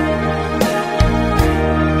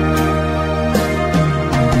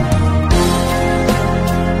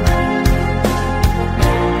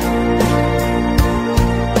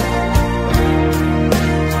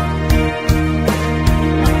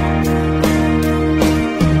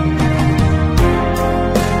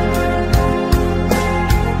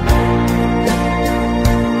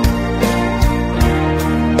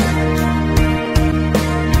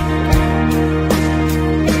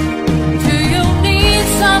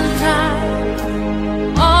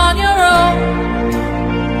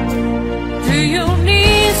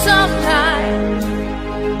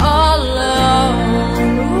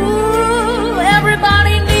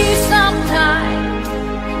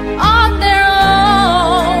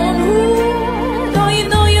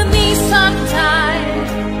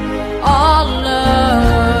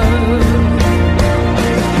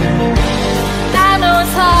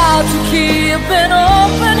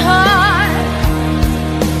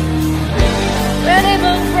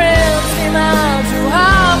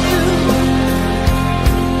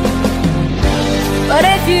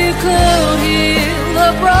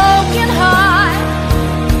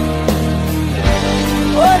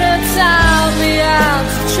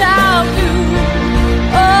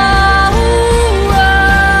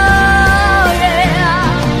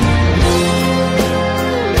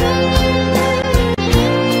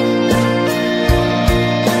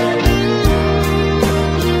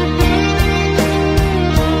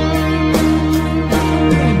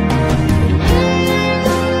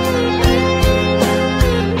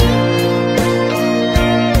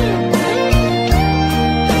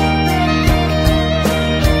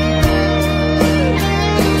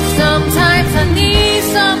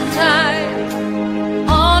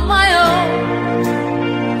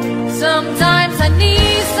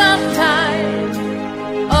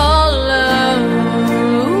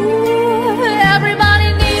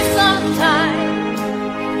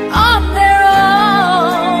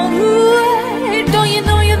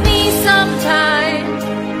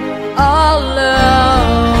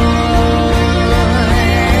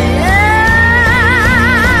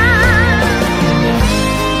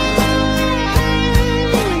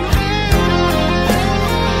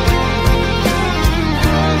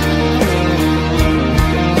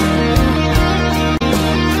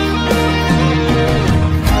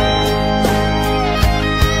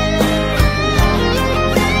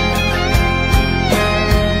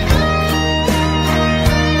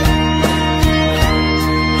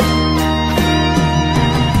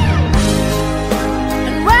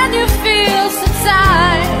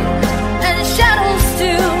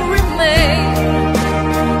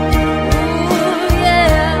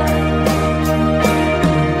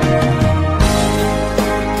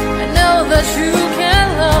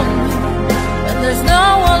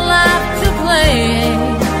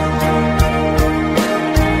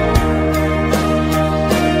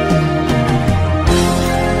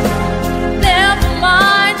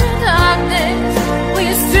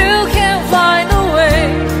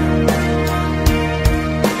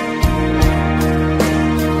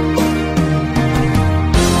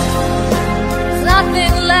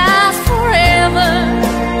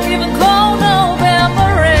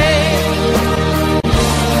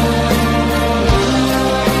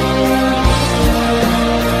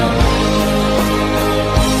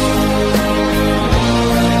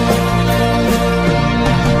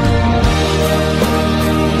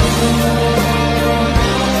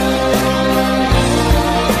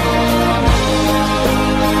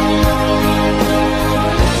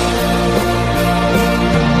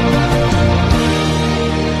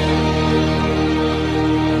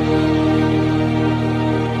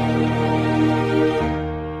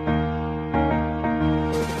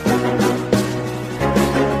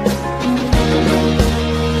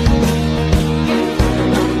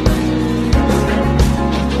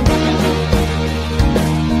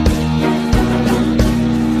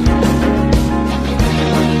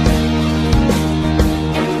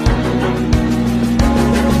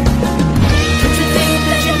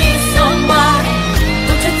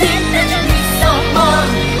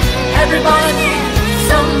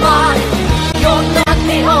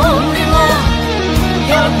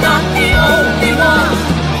 not the only one.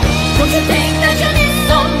 Don't you think that you need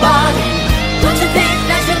somebody? Don't you think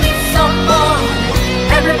that you need someone?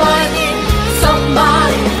 Everybody needs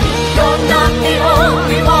somebody. You're not the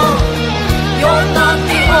only one. You're not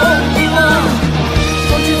the only one.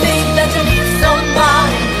 Don't you think that you need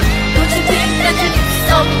somebody? Don't you think that you need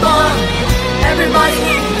someone? Everybody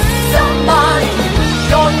needs somebody.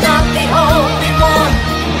 You're not the only one.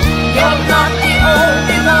 You're not the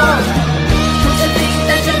only one. Don't you think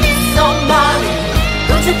that you need somebody?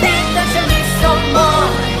 Don't you think that you need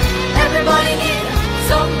someone? Everybody needs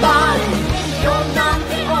somebody. You're not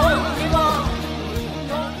the only one.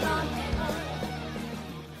 You're not the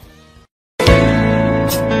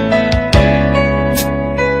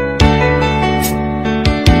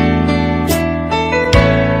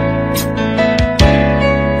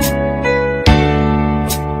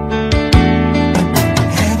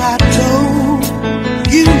Have I told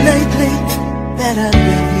you lately that I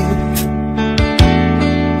love you?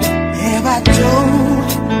 Have I told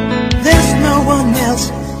there's no one else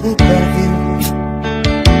above you?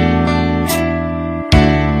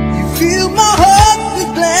 You fill my heart with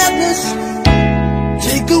gladness,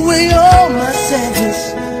 take away all my sadness,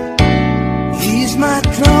 ease my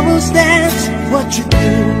troubles, that's what you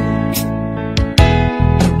do.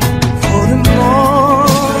 For the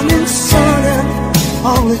morning sun and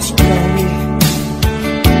all its glory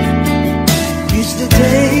is the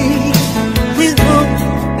day with hope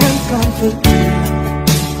and comfort too.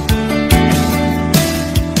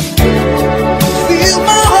 Fill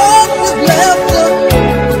my heart with laughter,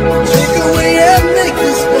 take away and make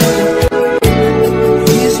this better,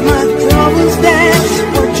 ease my troubles, that's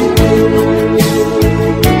what you do.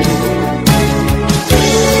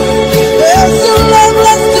 There's a love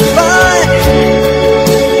left to find,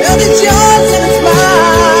 and it's yours and it's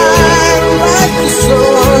mine, like the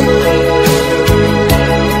sun.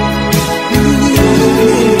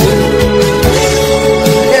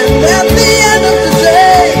 And at the end of the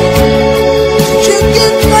day, you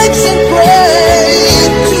give thanks and praise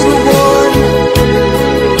to the one,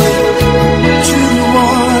 to the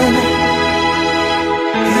one.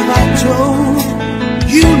 Have I told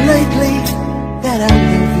you lately that I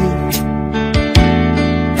love you?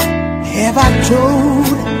 Have I told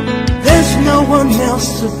there's no one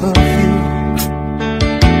else above you?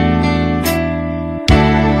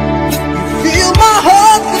 You fill my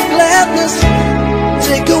heart with gladness,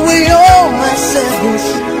 take away all my sadness,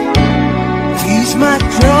 ease my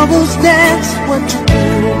troubles, that's what you do.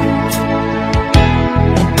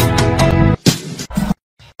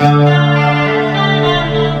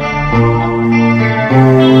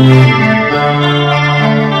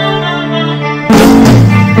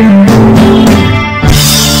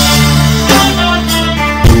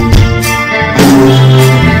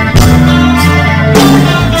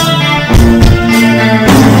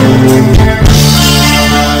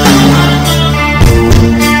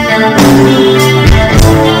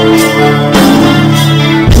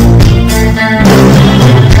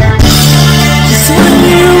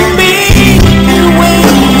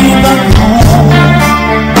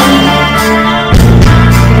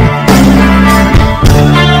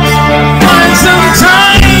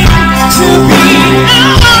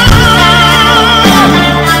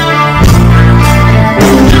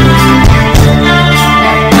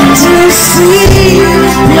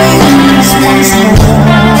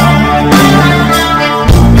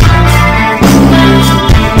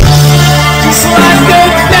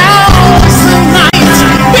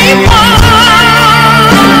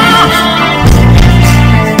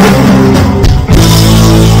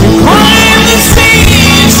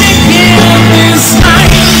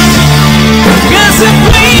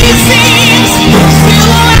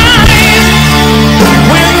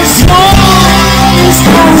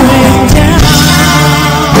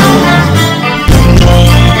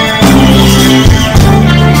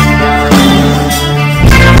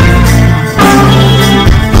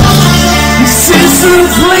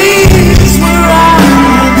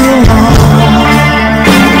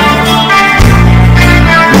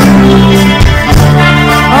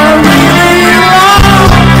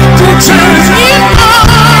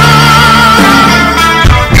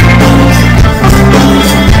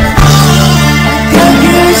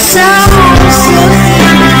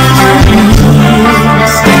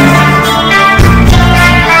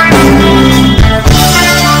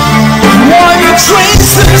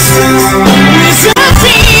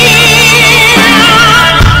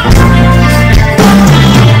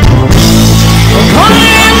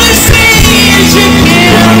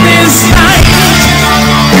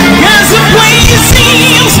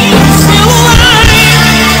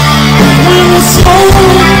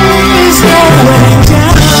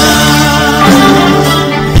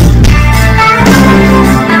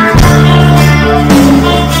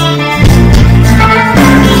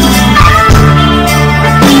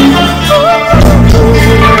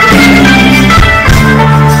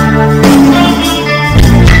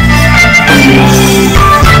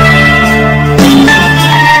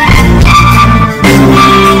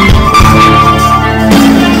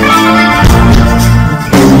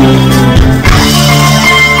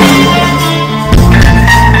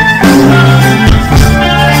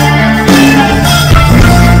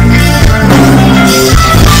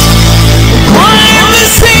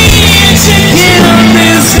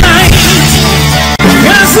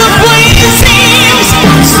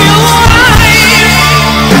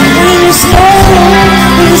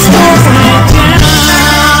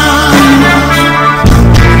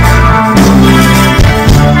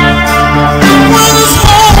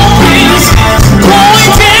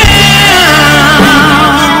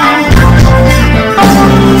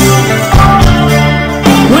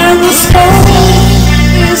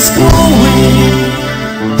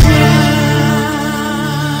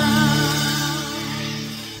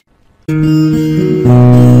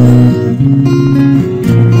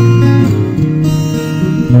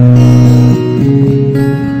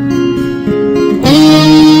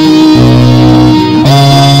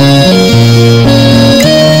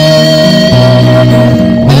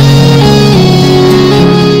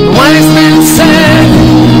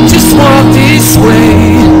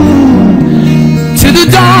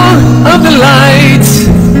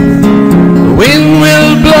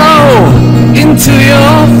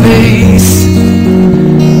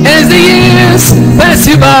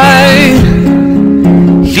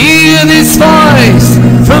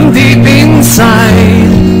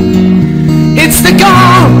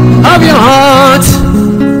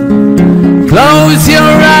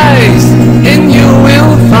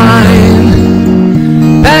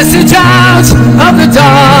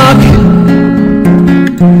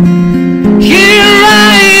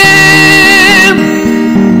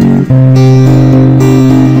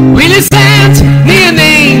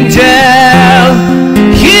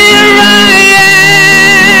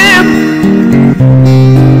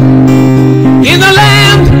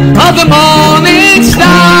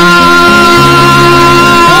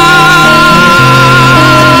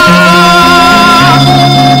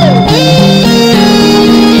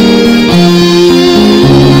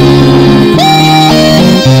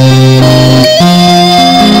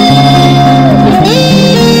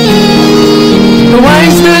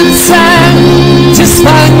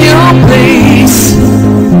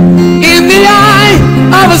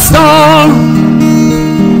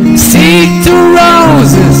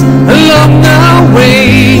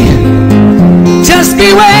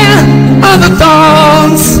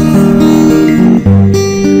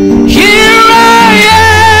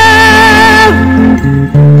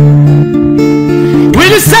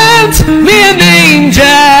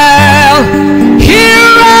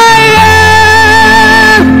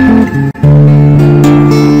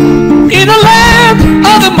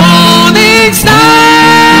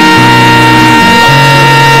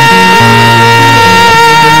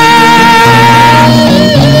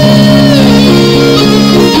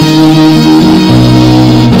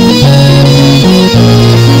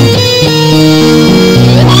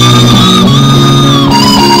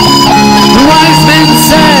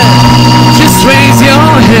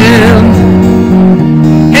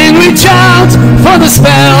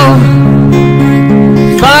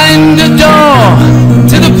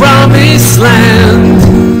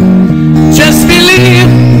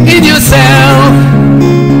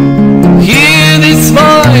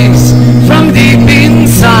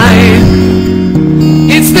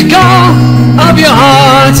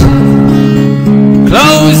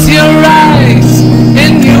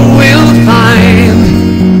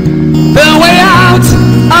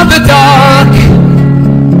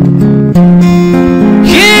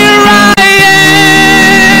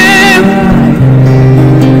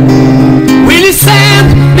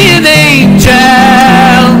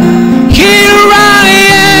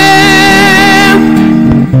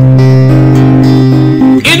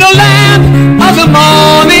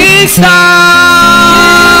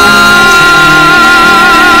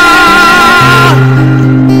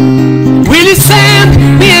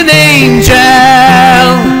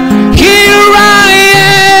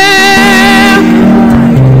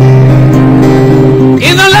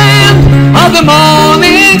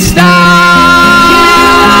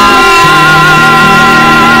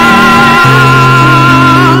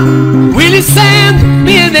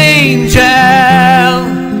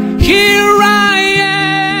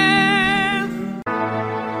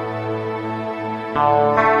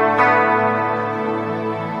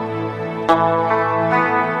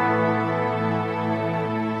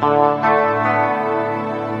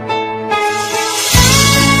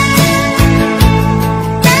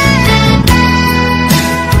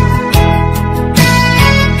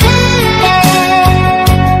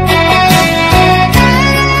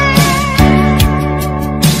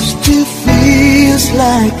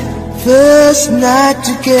 First night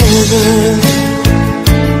together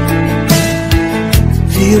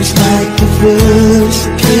feels like the first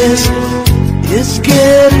kiss. It's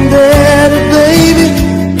getting better, baby.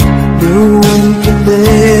 No one can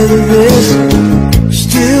bear the rest.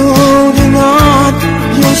 Still holding on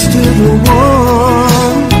close to the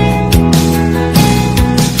one.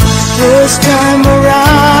 First time our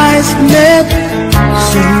eyes met,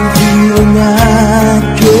 same feeling I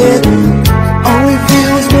get. Only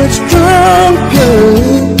feels much stronger,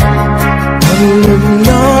 a little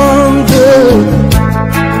longer.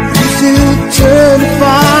 You still turn the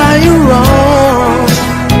fire on.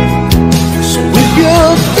 So if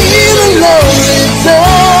you're feeling lonely,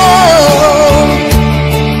 don't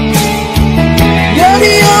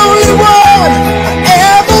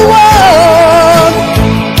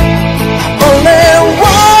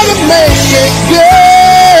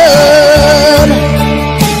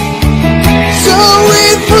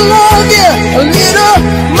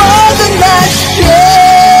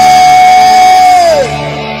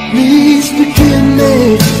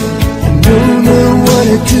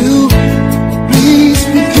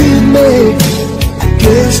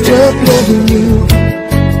loving you.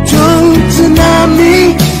 Don't deny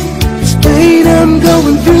me this pain I'm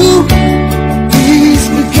going through. Please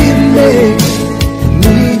forgive me, I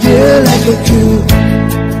need you like I do.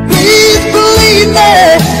 Please believe me,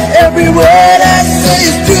 every word I say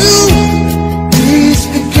is true. Please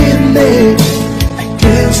forgive me, I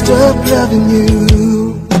can't stop loving you.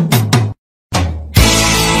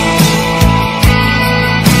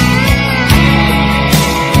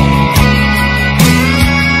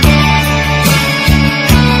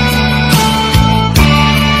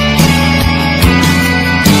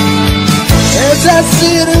 As I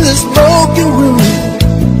sit in the smoking room,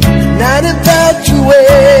 night about to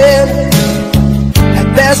end, I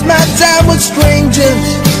pass my time with strangers,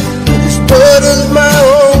 but this bird is my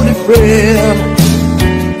only friend.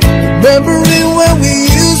 Remembering when we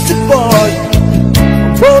used to part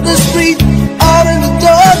on the street, out in the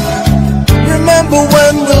dark. Remember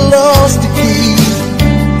when we lost the key,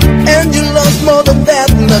 and you lost more than that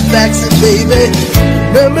in the backseat, baby.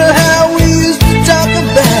 Remember how we used to talk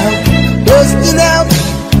about busting out,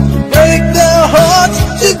 break their hearts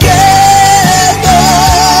together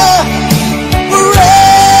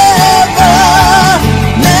forever.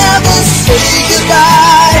 Never say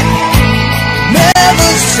goodbye, never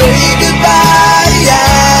say goodbye.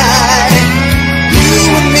 You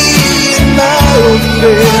and me and my old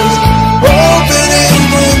friends, hoping it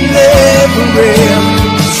would never end.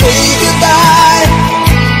 Say goodbye,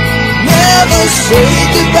 never say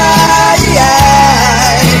goodbye.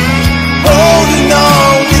 Holding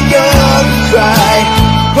on, we're gonna try.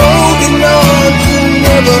 Holding on to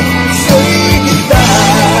never say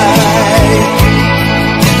goodbye.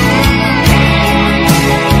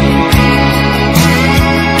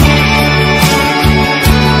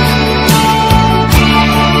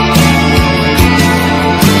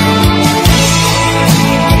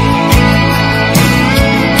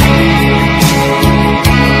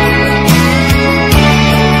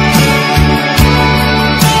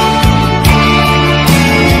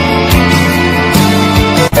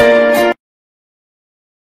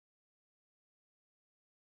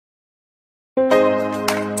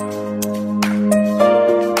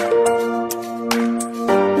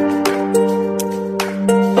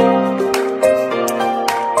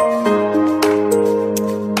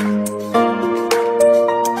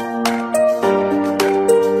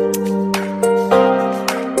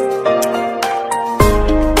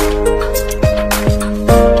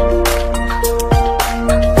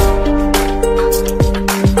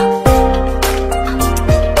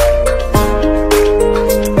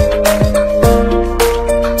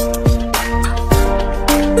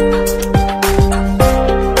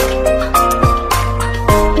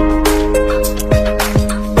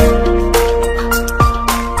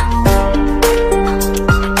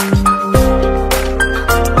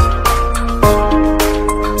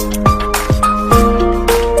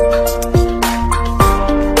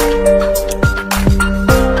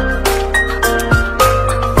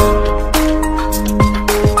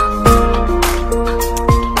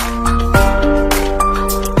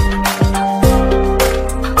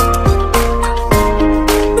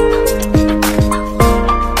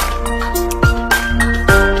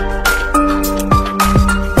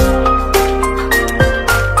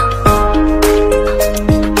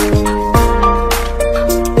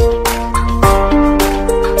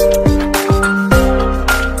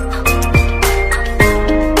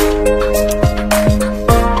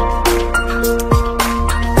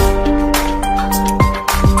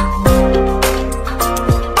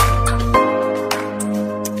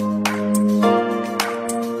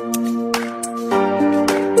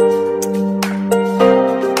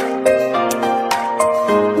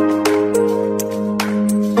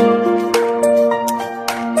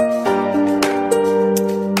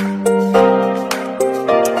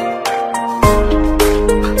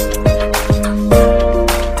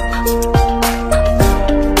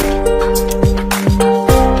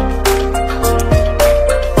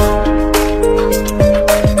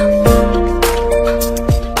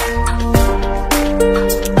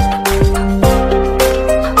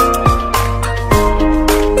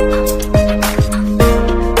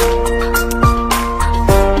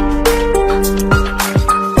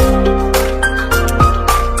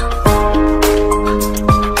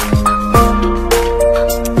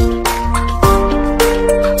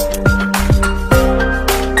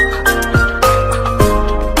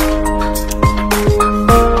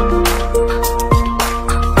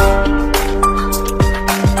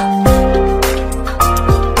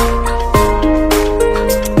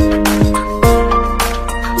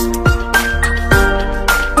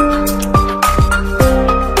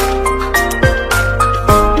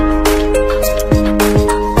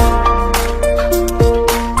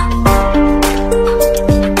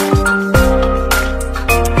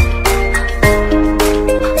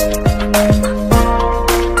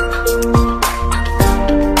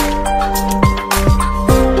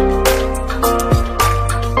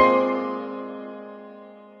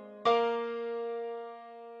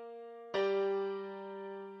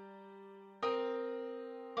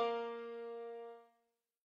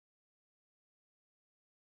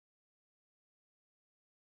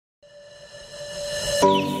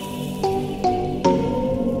 Bye.